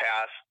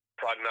past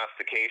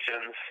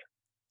prognostications,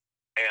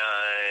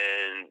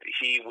 and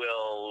he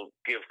will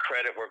give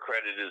credit where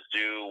credit is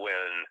due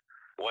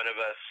when one of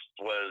us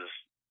was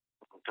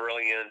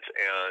brilliant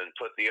and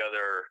put the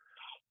other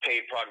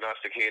paid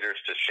prognosticators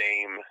to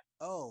shame.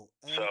 Oh,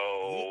 and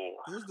So,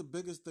 here's the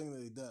biggest thing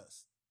that he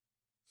does.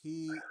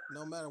 He,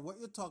 no matter what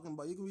you're talking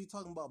about, you can be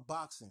talking about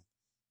boxing.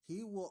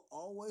 He will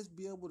always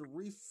be able to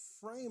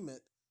reframe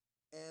it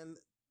and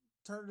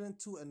turn it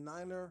into a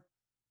Niner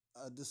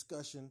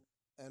discussion,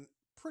 and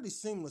pretty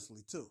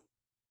seamlessly too.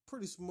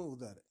 Pretty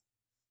smooth at it.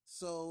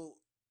 So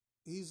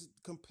he's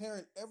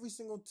comparing every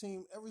single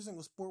team, every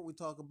single sport we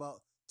talk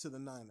about to the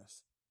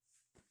Niners.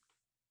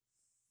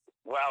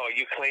 wow, are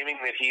you claiming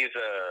that he's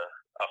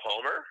a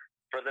homer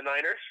for the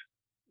Niners?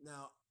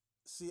 Now,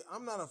 see,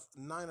 I'm not a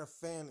Niner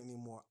fan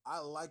anymore. I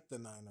like the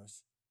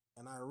Niners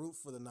and I root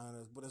for the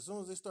Niners, but as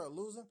soon as they start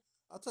losing,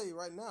 I'll tell you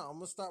right now, I'm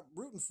gonna stop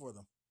rooting for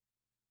them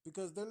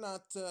because they're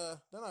not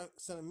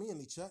sending me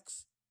any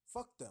checks.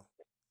 Fuck them.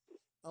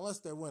 Unless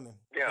they're winning,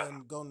 Yeah.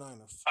 then go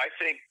Niners. I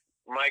think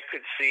Mike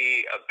could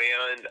see a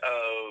band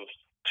of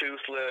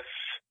toothless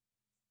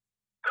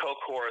coke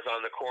whores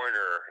on the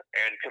corner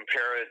and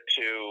compare it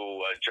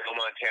to a Joe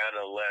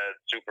Montana led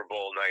Super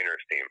Bowl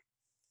Niners team.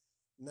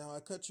 Now I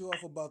cut you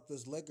off about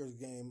this Lakers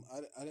game.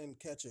 I didn't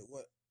catch it.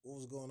 What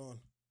was going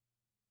on?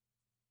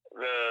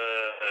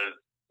 The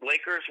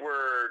Lakers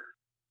were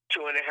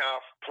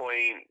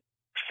 2.5-point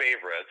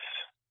favorites.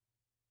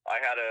 I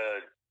had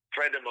a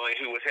friend of mine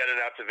who was headed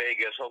out to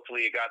Vegas.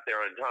 Hopefully he got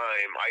there on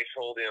time. I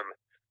told him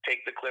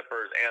take the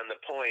Clippers and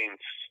the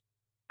points,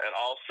 and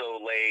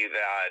also lay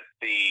that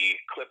the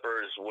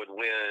Clippers would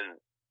win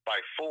by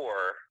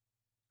 4.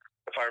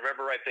 If I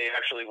remember right, they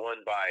actually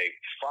won by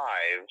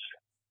 5.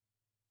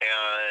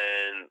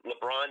 And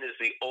LeBron is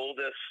the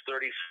oldest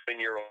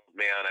 37-year-old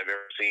man I've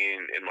ever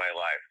seen in my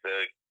life.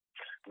 The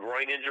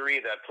groin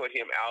injury that put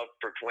him out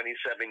for 27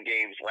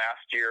 games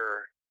last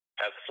year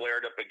has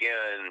flared up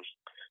again.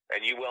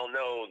 And you well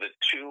know the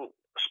 2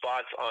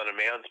 spots on a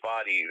man's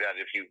body that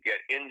if you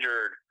get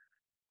injured,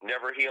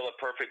 never heal it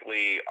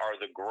perfectly are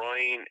the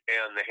groin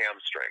and the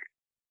hamstring.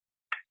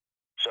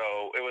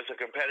 So it was a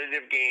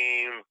competitive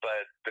game,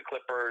 but the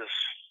Clippers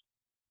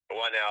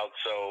won out.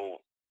 So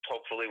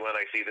hopefully when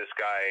I see this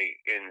guy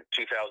in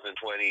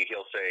 2020,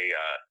 he'll say,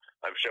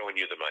 I'm showing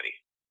you the money.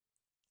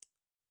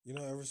 You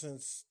know, ever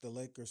since the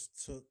Lakers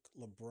took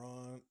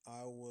LeBron,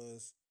 I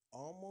was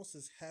almost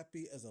as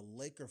happy as a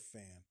Laker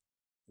fan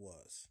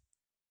was.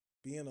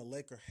 Being a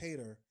Laker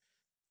hater,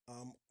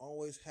 I'm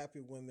always happy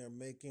when they're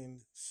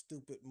making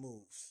stupid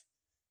moves.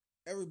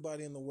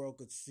 Everybody in the world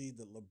could see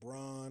that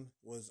LeBron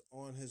was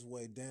on his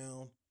way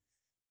down,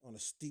 on a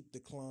steep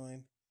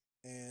decline,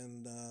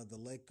 and the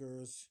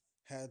Lakers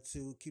had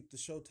to keep the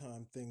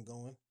Showtime thing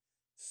going.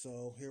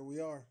 So here we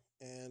are,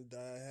 and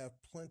I have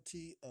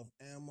plenty of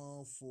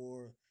ammo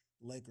for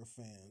Laker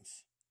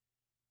fans.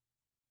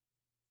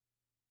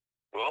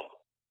 Well,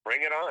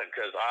 bring it on,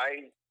 because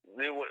I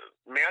knew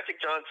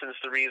Magic Johnson's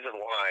the reason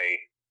why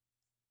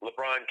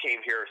LeBron came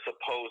here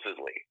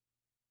supposedly.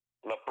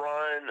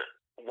 LeBron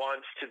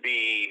wants to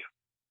be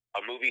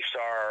a movie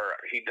star.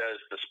 He does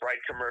the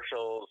Sprite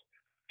commercials.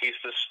 He's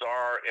the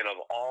star in, of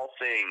all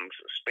things,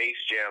 Space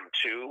Jam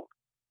 2.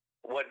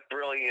 What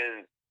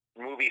brilliant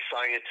movie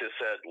scientist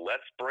said,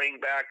 let's bring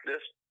back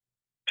this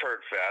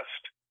turd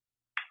fest.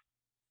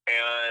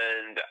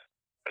 And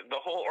the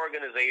whole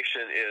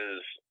organization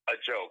is a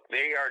joke.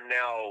 They are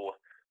now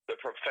the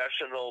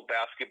professional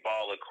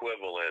basketball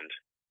equivalent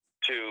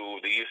to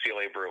the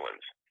UCLA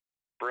Bruins.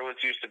 Bruins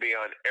used to be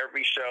on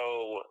every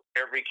show,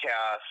 every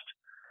cast,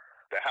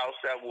 the house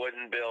that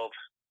wouldn't built,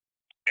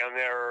 and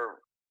they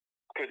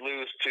could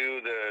lose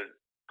to the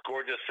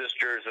gorgeous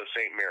sisters of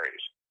St.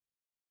 Mary's.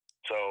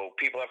 So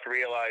people have to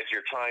realize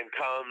your time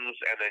comes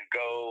and then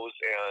goes,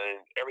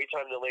 and every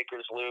time the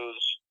Lakers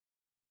lose,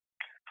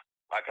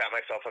 I pat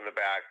myself on the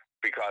back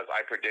because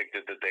I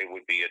predicted that they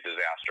would be a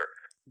disaster.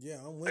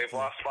 Yeah, I'm with They've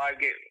you. lost 5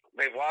 games.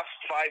 They've lost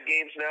 5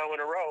 games now in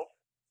a row.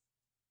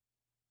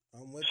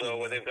 I'm with you, So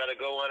man. they've got to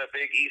go on a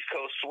big East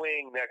Coast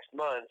swing next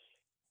month.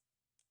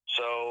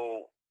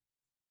 So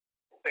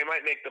they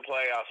might make the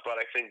playoffs, but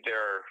I think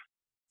they're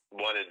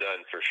one and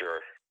done for sure.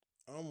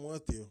 I'm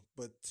with you.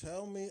 But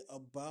tell me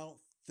about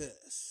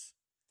this.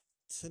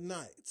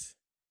 Tonight,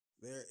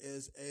 there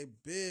is a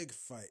big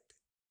fight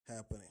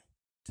happening.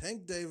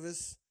 Tank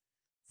Davis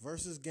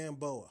versus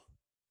Gamboa.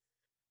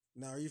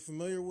 Now, are you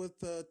familiar with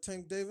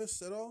Tank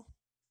Davis at all?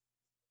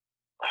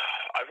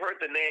 I've heard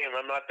the name.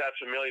 I'm not that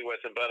familiar with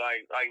him, but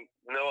I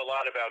know a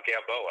lot about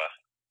Gamboa.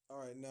 All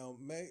right, now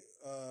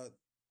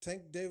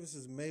Tank Davis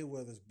is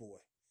Mayweather's boy.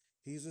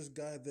 He's this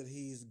guy that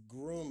he's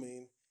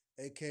grooming,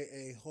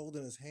 aka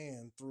holding his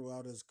hand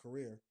throughout his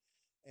career.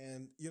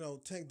 And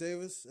Tank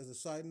Davis, as a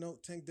side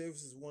note, Tank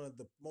Davis is one of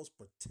the most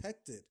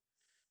protected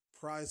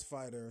prize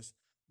fighters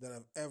that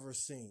I've ever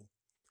seen.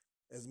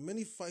 As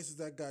many fights as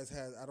that guy's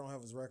had, I don't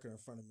have his record in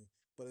front of me,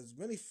 but as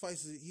many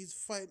fights as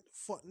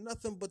fought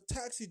nothing but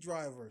taxi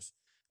drivers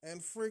and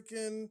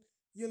freaking,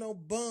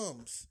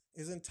 bums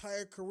his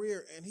entire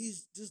career. And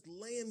he's just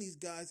laying these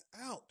guys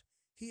out.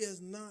 He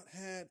has not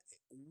had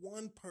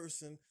one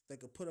person that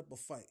could put up a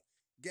fight.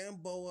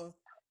 Gamboa,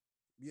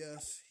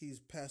 yes,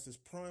 he's past his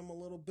prime a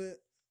little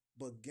bit,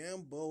 but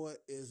Gamboa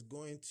is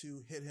going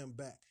to hit him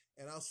back.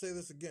 And I'll say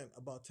this again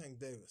about Tank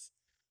Davis.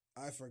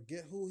 I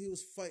forget who he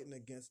was fighting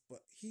against, but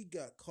he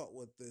got caught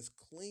with this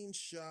clean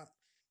shot.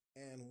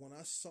 And when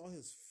I saw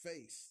his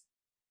face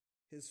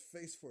for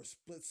a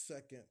split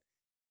second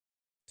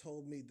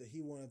told me that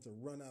he wanted to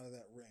run out of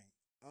that ring.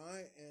 I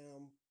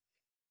am.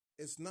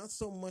 It's not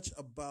so much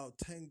about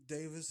Tank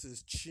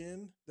Davis's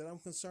chin that I'm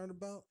concerned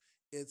about.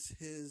 It's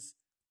his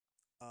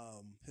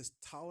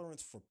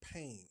tolerance for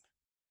pain.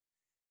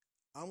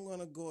 I'm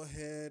gonna go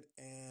ahead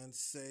and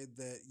say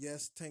that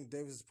yes, Tank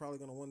Davis is probably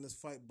gonna win this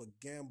fight, but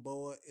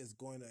Gamboa is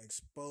going to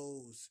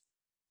expose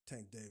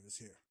Tank Davis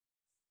here.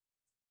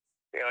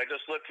 Yeah, I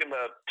just looked him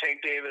up.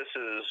 Tank Davis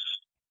is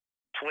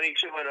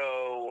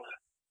 22-0,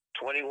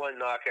 21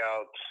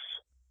 knockouts.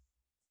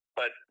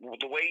 But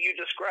the way you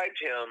described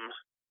him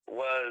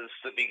was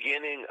the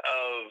beginning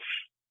of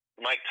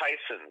Mike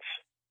Tyson's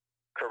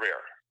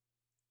career,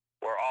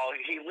 where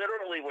he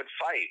literally would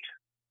fight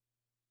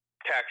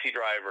taxi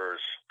drivers,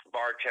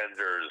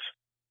 bartenders,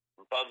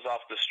 bums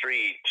off the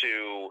street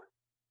to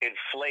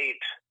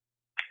inflate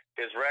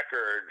his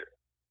record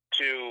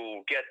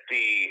to get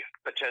the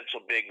potential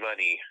big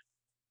money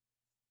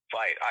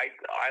fight.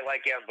 I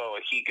like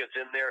Gamboa. He gets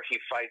in there, he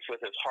fights with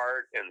his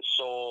heart and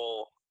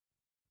soul.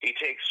 He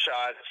takes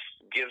shots,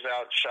 gives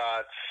out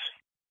shots.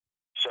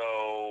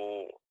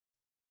 So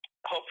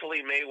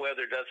hopefully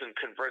Mayweather doesn't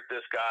convert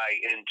this guy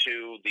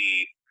into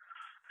the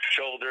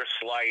shoulder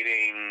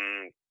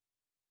sliding,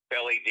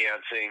 belly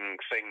dancing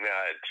thing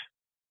that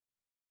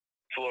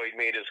Floyd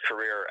made his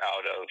career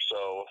out of.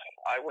 So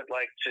I would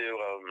like to,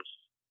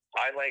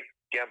 I like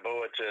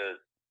Gamboa to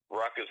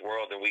rock his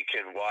world, and we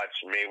can watch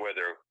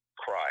Mayweather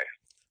cry.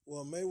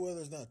 Well,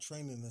 Mayweather's not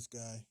training this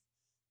guy,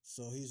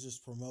 so he's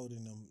just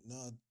promoting him.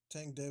 Now,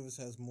 Tank Davis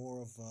has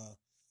more of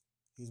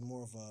he's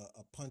more of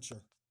a puncher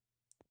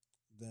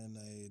than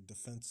a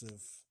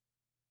defensive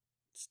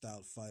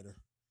stout fighter.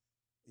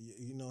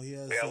 He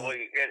has. Yeah, well,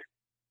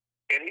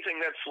 anything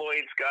that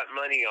Floyd's got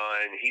money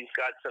on, he's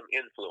got some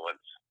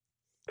influence.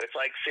 It's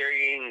like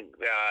saying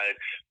that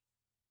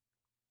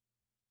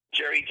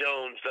Jerry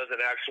Jones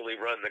doesn't actually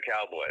run the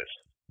Cowboys.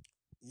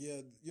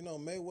 Yeah,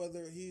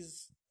 Mayweather,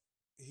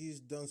 he's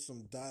done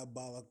some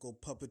diabolical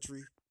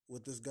puppetry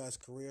with this guy's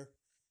career.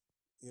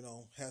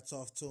 Hats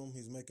off to him.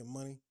 He's making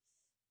money.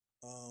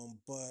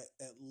 But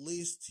at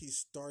least he's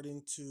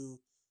starting to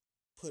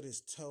put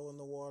his toe in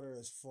the water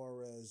as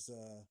far as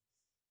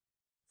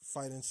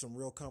fighting some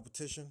real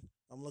competition.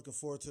 I'm looking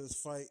forward to this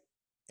fight,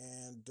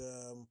 and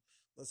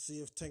let's see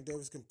if Tank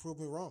Davis can prove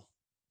me wrong.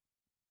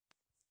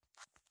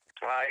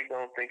 I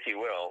don't think he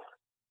will.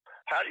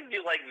 How did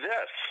you like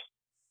this?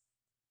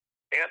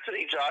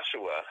 Anthony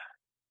Joshua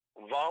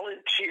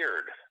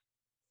volunteered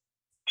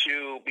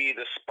to be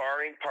the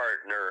sparring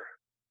partner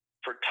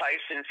for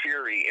Tyson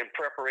Fury in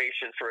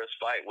preparation for his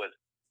fight with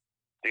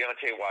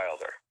Deontay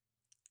Wilder.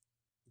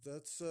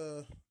 That's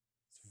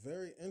it's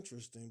very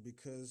interesting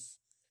because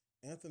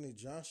Anthony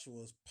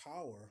Joshua's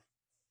power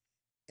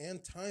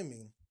and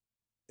timing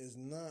is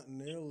not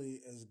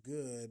nearly as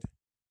good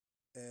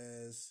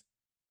as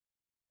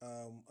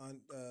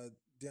on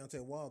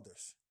Deontay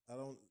Wilder's. I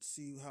don't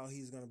see how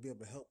he's going to be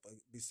able to help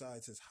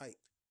besides his height.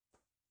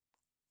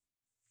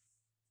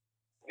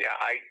 Yeah,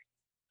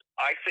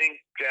 I think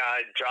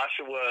that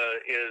Joshua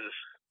is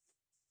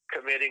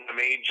committing a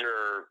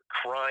major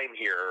crime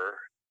here,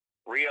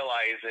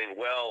 realizing,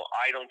 well,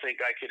 I don't think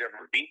I could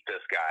ever beat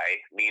this guy,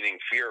 meaning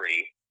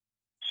Fury.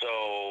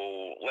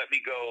 So let me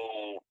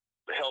go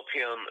help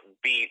him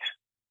beat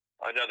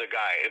another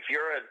guy. If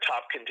you're a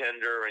top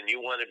contender and you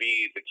want to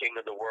be the king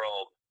of the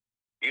world,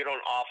 you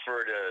don't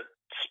offer to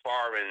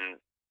spar and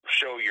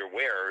show your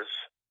wares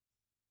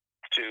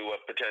to a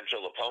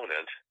potential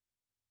opponent.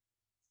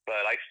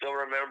 But I still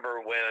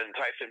remember when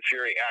Tyson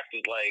Fury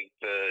acted like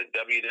the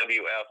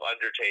WWF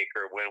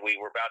Undertaker when we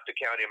were about to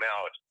count him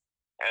out.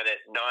 And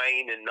at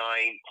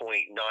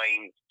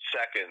 9.9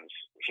 seconds,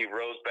 he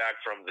rose back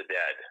from the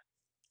dead.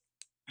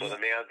 So Yeah, the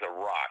man's a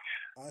rock.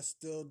 I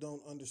still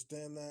don't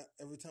understand that.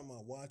 Every time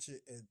I watch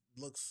it, it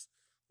looks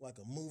like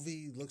a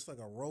movie, looks like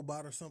a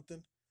robot or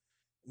something.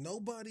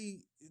 Nobody,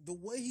 the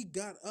way he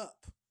got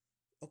up,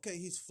 okay,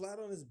 he's flat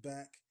on his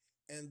back,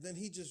 and then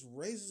he just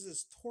raises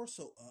his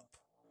torso up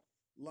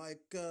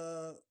like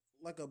uh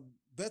like a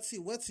Betsy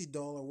Wetsy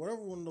doll or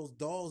whatever one of those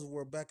dolls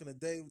were back in the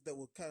day that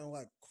would kind of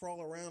like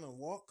crawl around and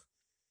walk.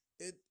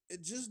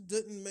 It just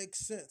didn't make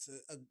sense.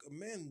 A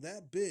man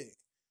that big,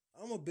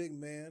 I'm a big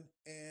man,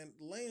 and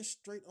laying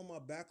straight on my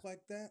back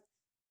like that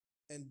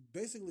and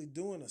basically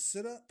doing a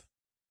sit up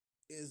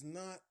is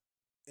not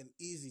an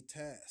easy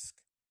task,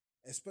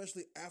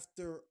 especially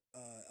after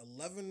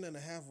 11 and a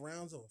half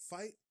rounds of a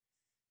fight.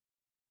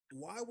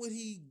 Why would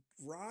he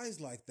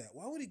rise like that?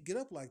 Why would he get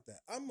up like that?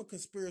 I'm a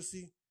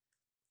conspiracy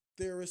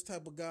theorist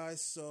type of guy,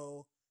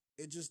 so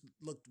it just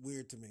looked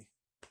weird to me.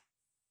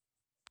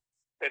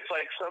 It's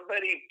like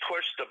somebody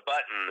pushed a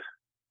button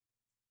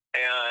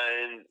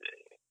and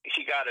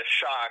he got a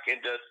shock and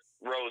just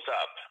rose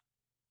up.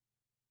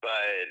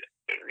 But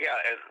yeah,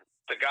 and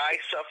the guy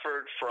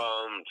suffered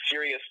from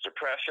serious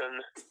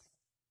depression.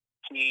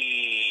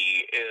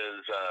 He is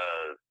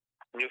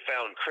a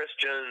newfound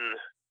Christian.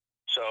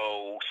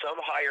 So some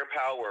higher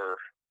power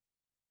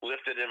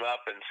lifted him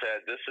up and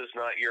said, "This is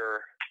not your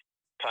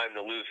time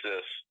to lose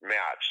this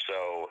match."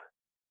 So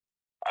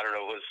I don't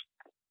know. It was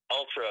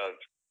ultra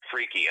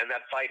freaky, and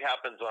that fight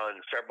happens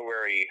on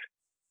February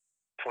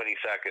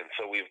 22nd.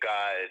 So we've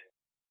got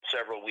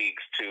several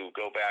weeks to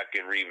go back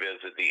and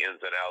revisit the ins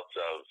and outs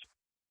of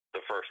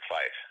the first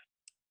fight.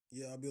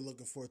 Yeah, I'll be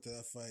looking forward to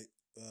that fight.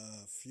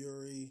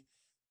 Fury,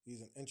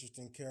 he's an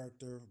interesting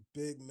character.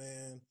 Big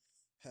man,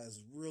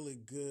 has really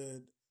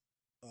good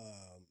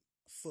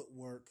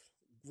footwork,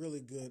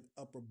 really good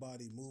upper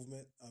body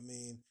movement. I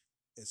mean,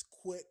 it's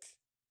quick.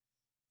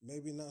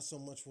 Maybe not so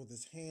much with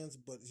his hands,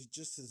 but he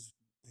just is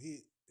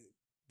he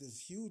this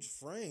huge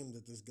frame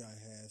that this guy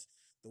has.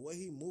 The way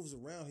he moves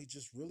around, he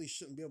just really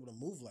shouldn't be able to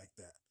move like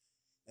that.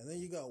 And then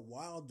you got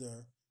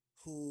Wilder,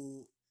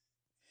 who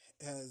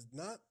has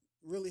not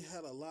really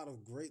had a lot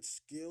of great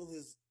skill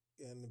his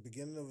in the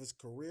beginning of his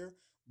career,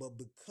 but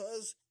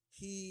because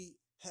he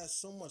has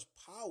so much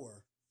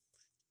power,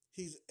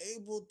 he's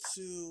able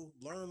to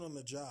learn on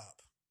the job.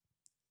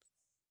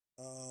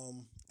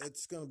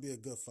 It's gonna be a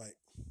good fight.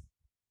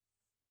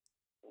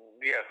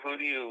 Yeah, who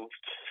do you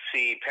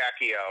see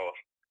Pacquiao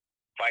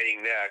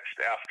fighting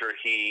next after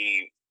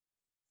he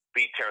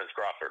beat Terrence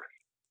Crawford?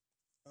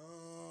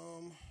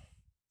 Um,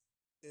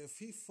 if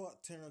he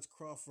fought Terrence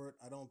Crawford,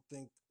 I don't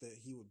think that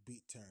he would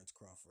beat Terrence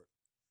Crawford.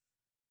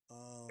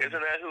 Isn't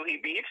Um, that who he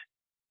beat?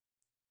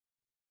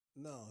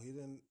 no, he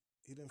didn't.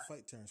 He didn't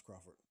fight Terrence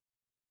Crawford.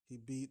 He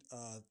beat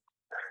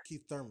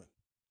Keith Thurman.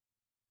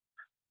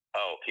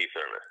 Oh, Keith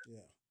Thurman.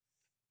 Yeah,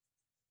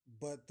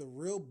 but the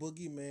real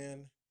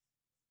boogeyman,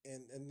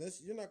 and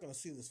this you're not going to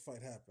see this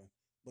fight happen.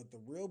 But the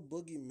real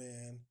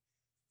boogeyman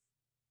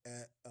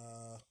at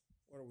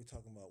what are we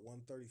talking about?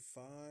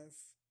 135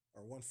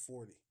 or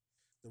 140?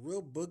 The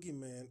real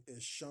boogeyman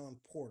is Sean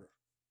Porter.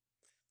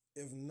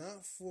 If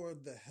not for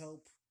the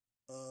help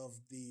of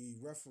the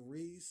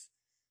referees,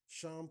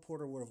 Sean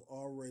Porter would have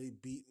already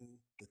beaten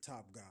the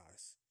top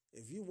guys.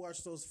 If you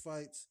watch those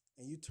fights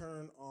and you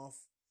turn off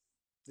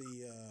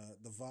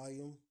the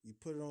volume, you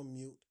put it on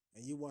mute,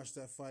 and you watch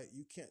that fight,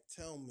 you can't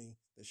tell me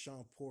that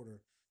Sean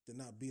Porter did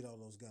not beat all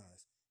those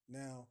guys.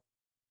 Now,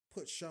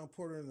 put Sean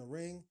Porter in the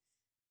ring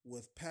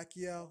with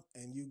Pacquiao,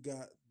 and you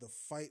got the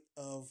fight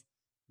of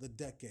the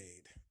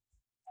decade.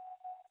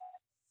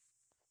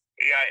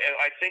 Yeah,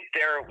 I think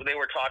they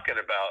were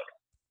talking about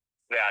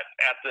that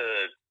at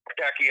the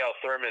Pacquiao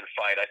Thurman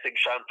fight. I think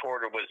Sean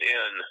Porter was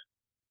in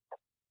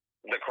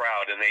the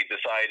crowd, and they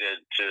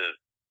decided to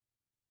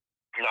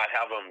not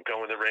have him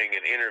go in the ring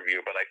and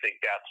interview. But I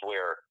think that's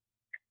where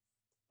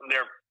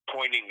they're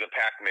pointing the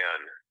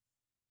Pac-Man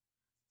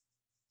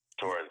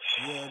towards.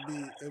 Yeah,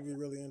 it'd be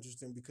really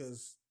interesting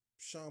because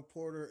Sean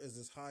Porter is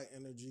this high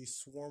energy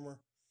swarmer.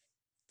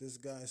 This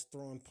guy's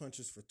throwing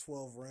punches for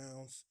 12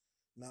 rounds,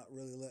 not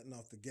really letting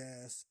off the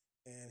gas,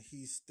 and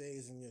he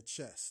stays in your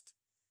chest.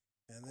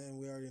 And then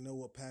we already know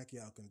what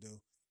Pacquiao can do.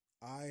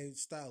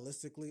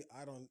 Stylistically,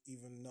 I don't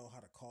even know how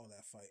to call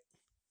that fight.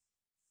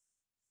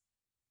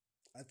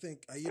 I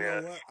think you know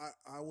Yeah, what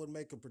I would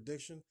make a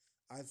prediction.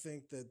 I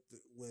think that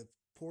with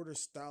Porter's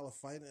style of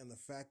fighting and the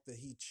fact that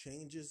he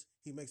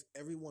makes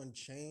everyone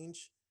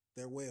change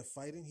their way of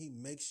fighting. He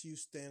makes you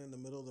stand in the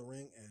middle of the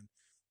ring and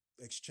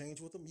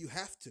exchange with him. You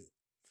have to.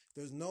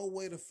 There's no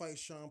way to fight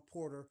Sean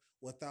Porter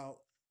without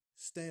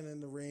standing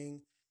in the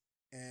ring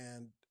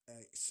and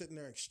sitting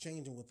there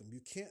exchanging with him.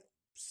 You can't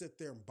sit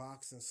there and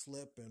box and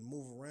slip and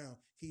move around.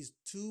 He's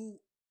too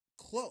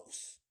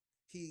close.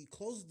 He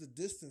closes the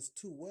distance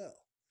too well.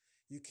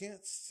 You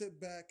can't sit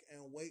back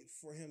and wait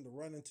for him to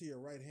run into your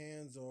right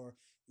hands or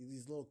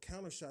these little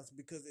counter shots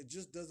because it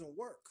just doesn't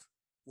work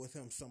with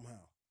him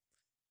somehow.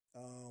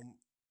 Um,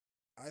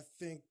 I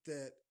think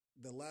that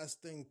the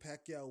last thing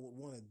Pacquiao would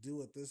want to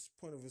do at this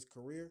point of his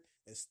career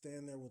is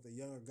stand there with a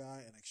younger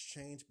guy and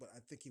exchange, but I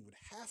think he would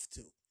have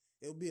to.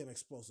 It would be an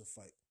explosive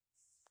fight.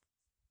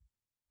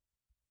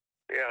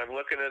 Yeah, I'm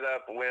looking it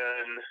up.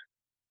 When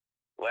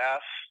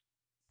last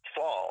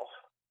fall,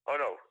 oh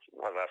no,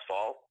 not last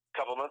fall, a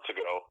couple months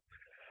ago,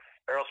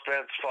 Errol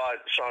Spence fought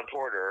Sean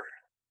Porter,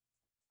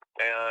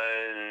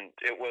 and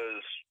it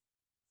was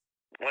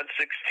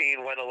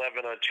 116,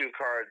 111 on two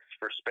cards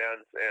for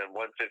Spence, and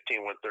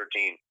 115,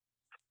 113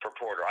 for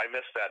Porter. I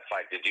missed that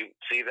fight. Did you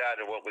see that,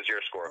 and what was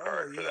your Oh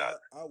scorecard for yeah,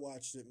 that? I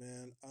watched it,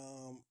 man.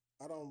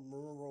 I don't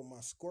remember what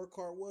my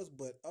scorecard was,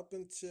 but up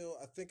until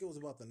I think it was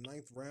about the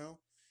ninth round,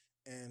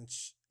 and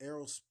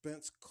Errol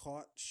Spence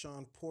caught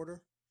Sean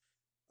Porter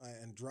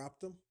and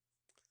dropped him.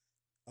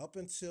 Up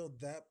until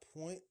that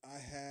point, I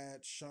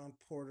had Sean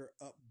Porter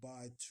up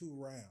by 2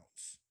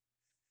 rounds.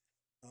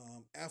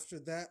 After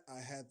that, I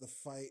had the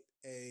fight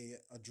a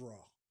draw.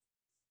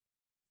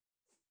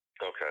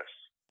 Okay.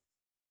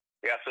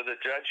 Yeah, so the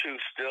judge who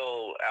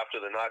still,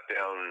 after the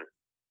knockdown,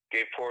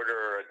 gave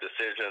Porter a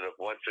decision of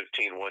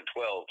 115,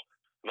 112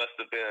 must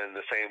have been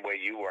the same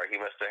way you were. He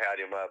must have had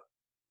him up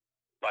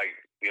by,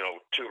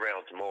 2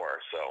 rounds more.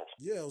 So,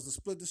 Yeah, it was a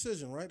split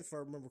decision, right? If I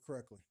remember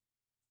correctly.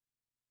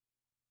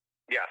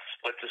 yeah,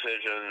 split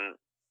decision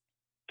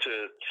to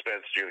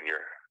Spence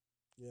Jr.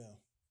 Yeah.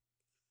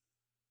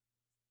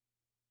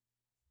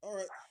 All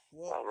right.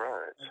 Well, All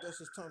right. I guess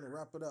it's time to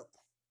wrap it up.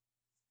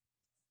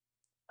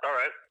 All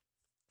right.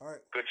 All right.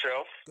 Good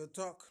show. Good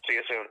talk. See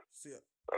you soon. See ya.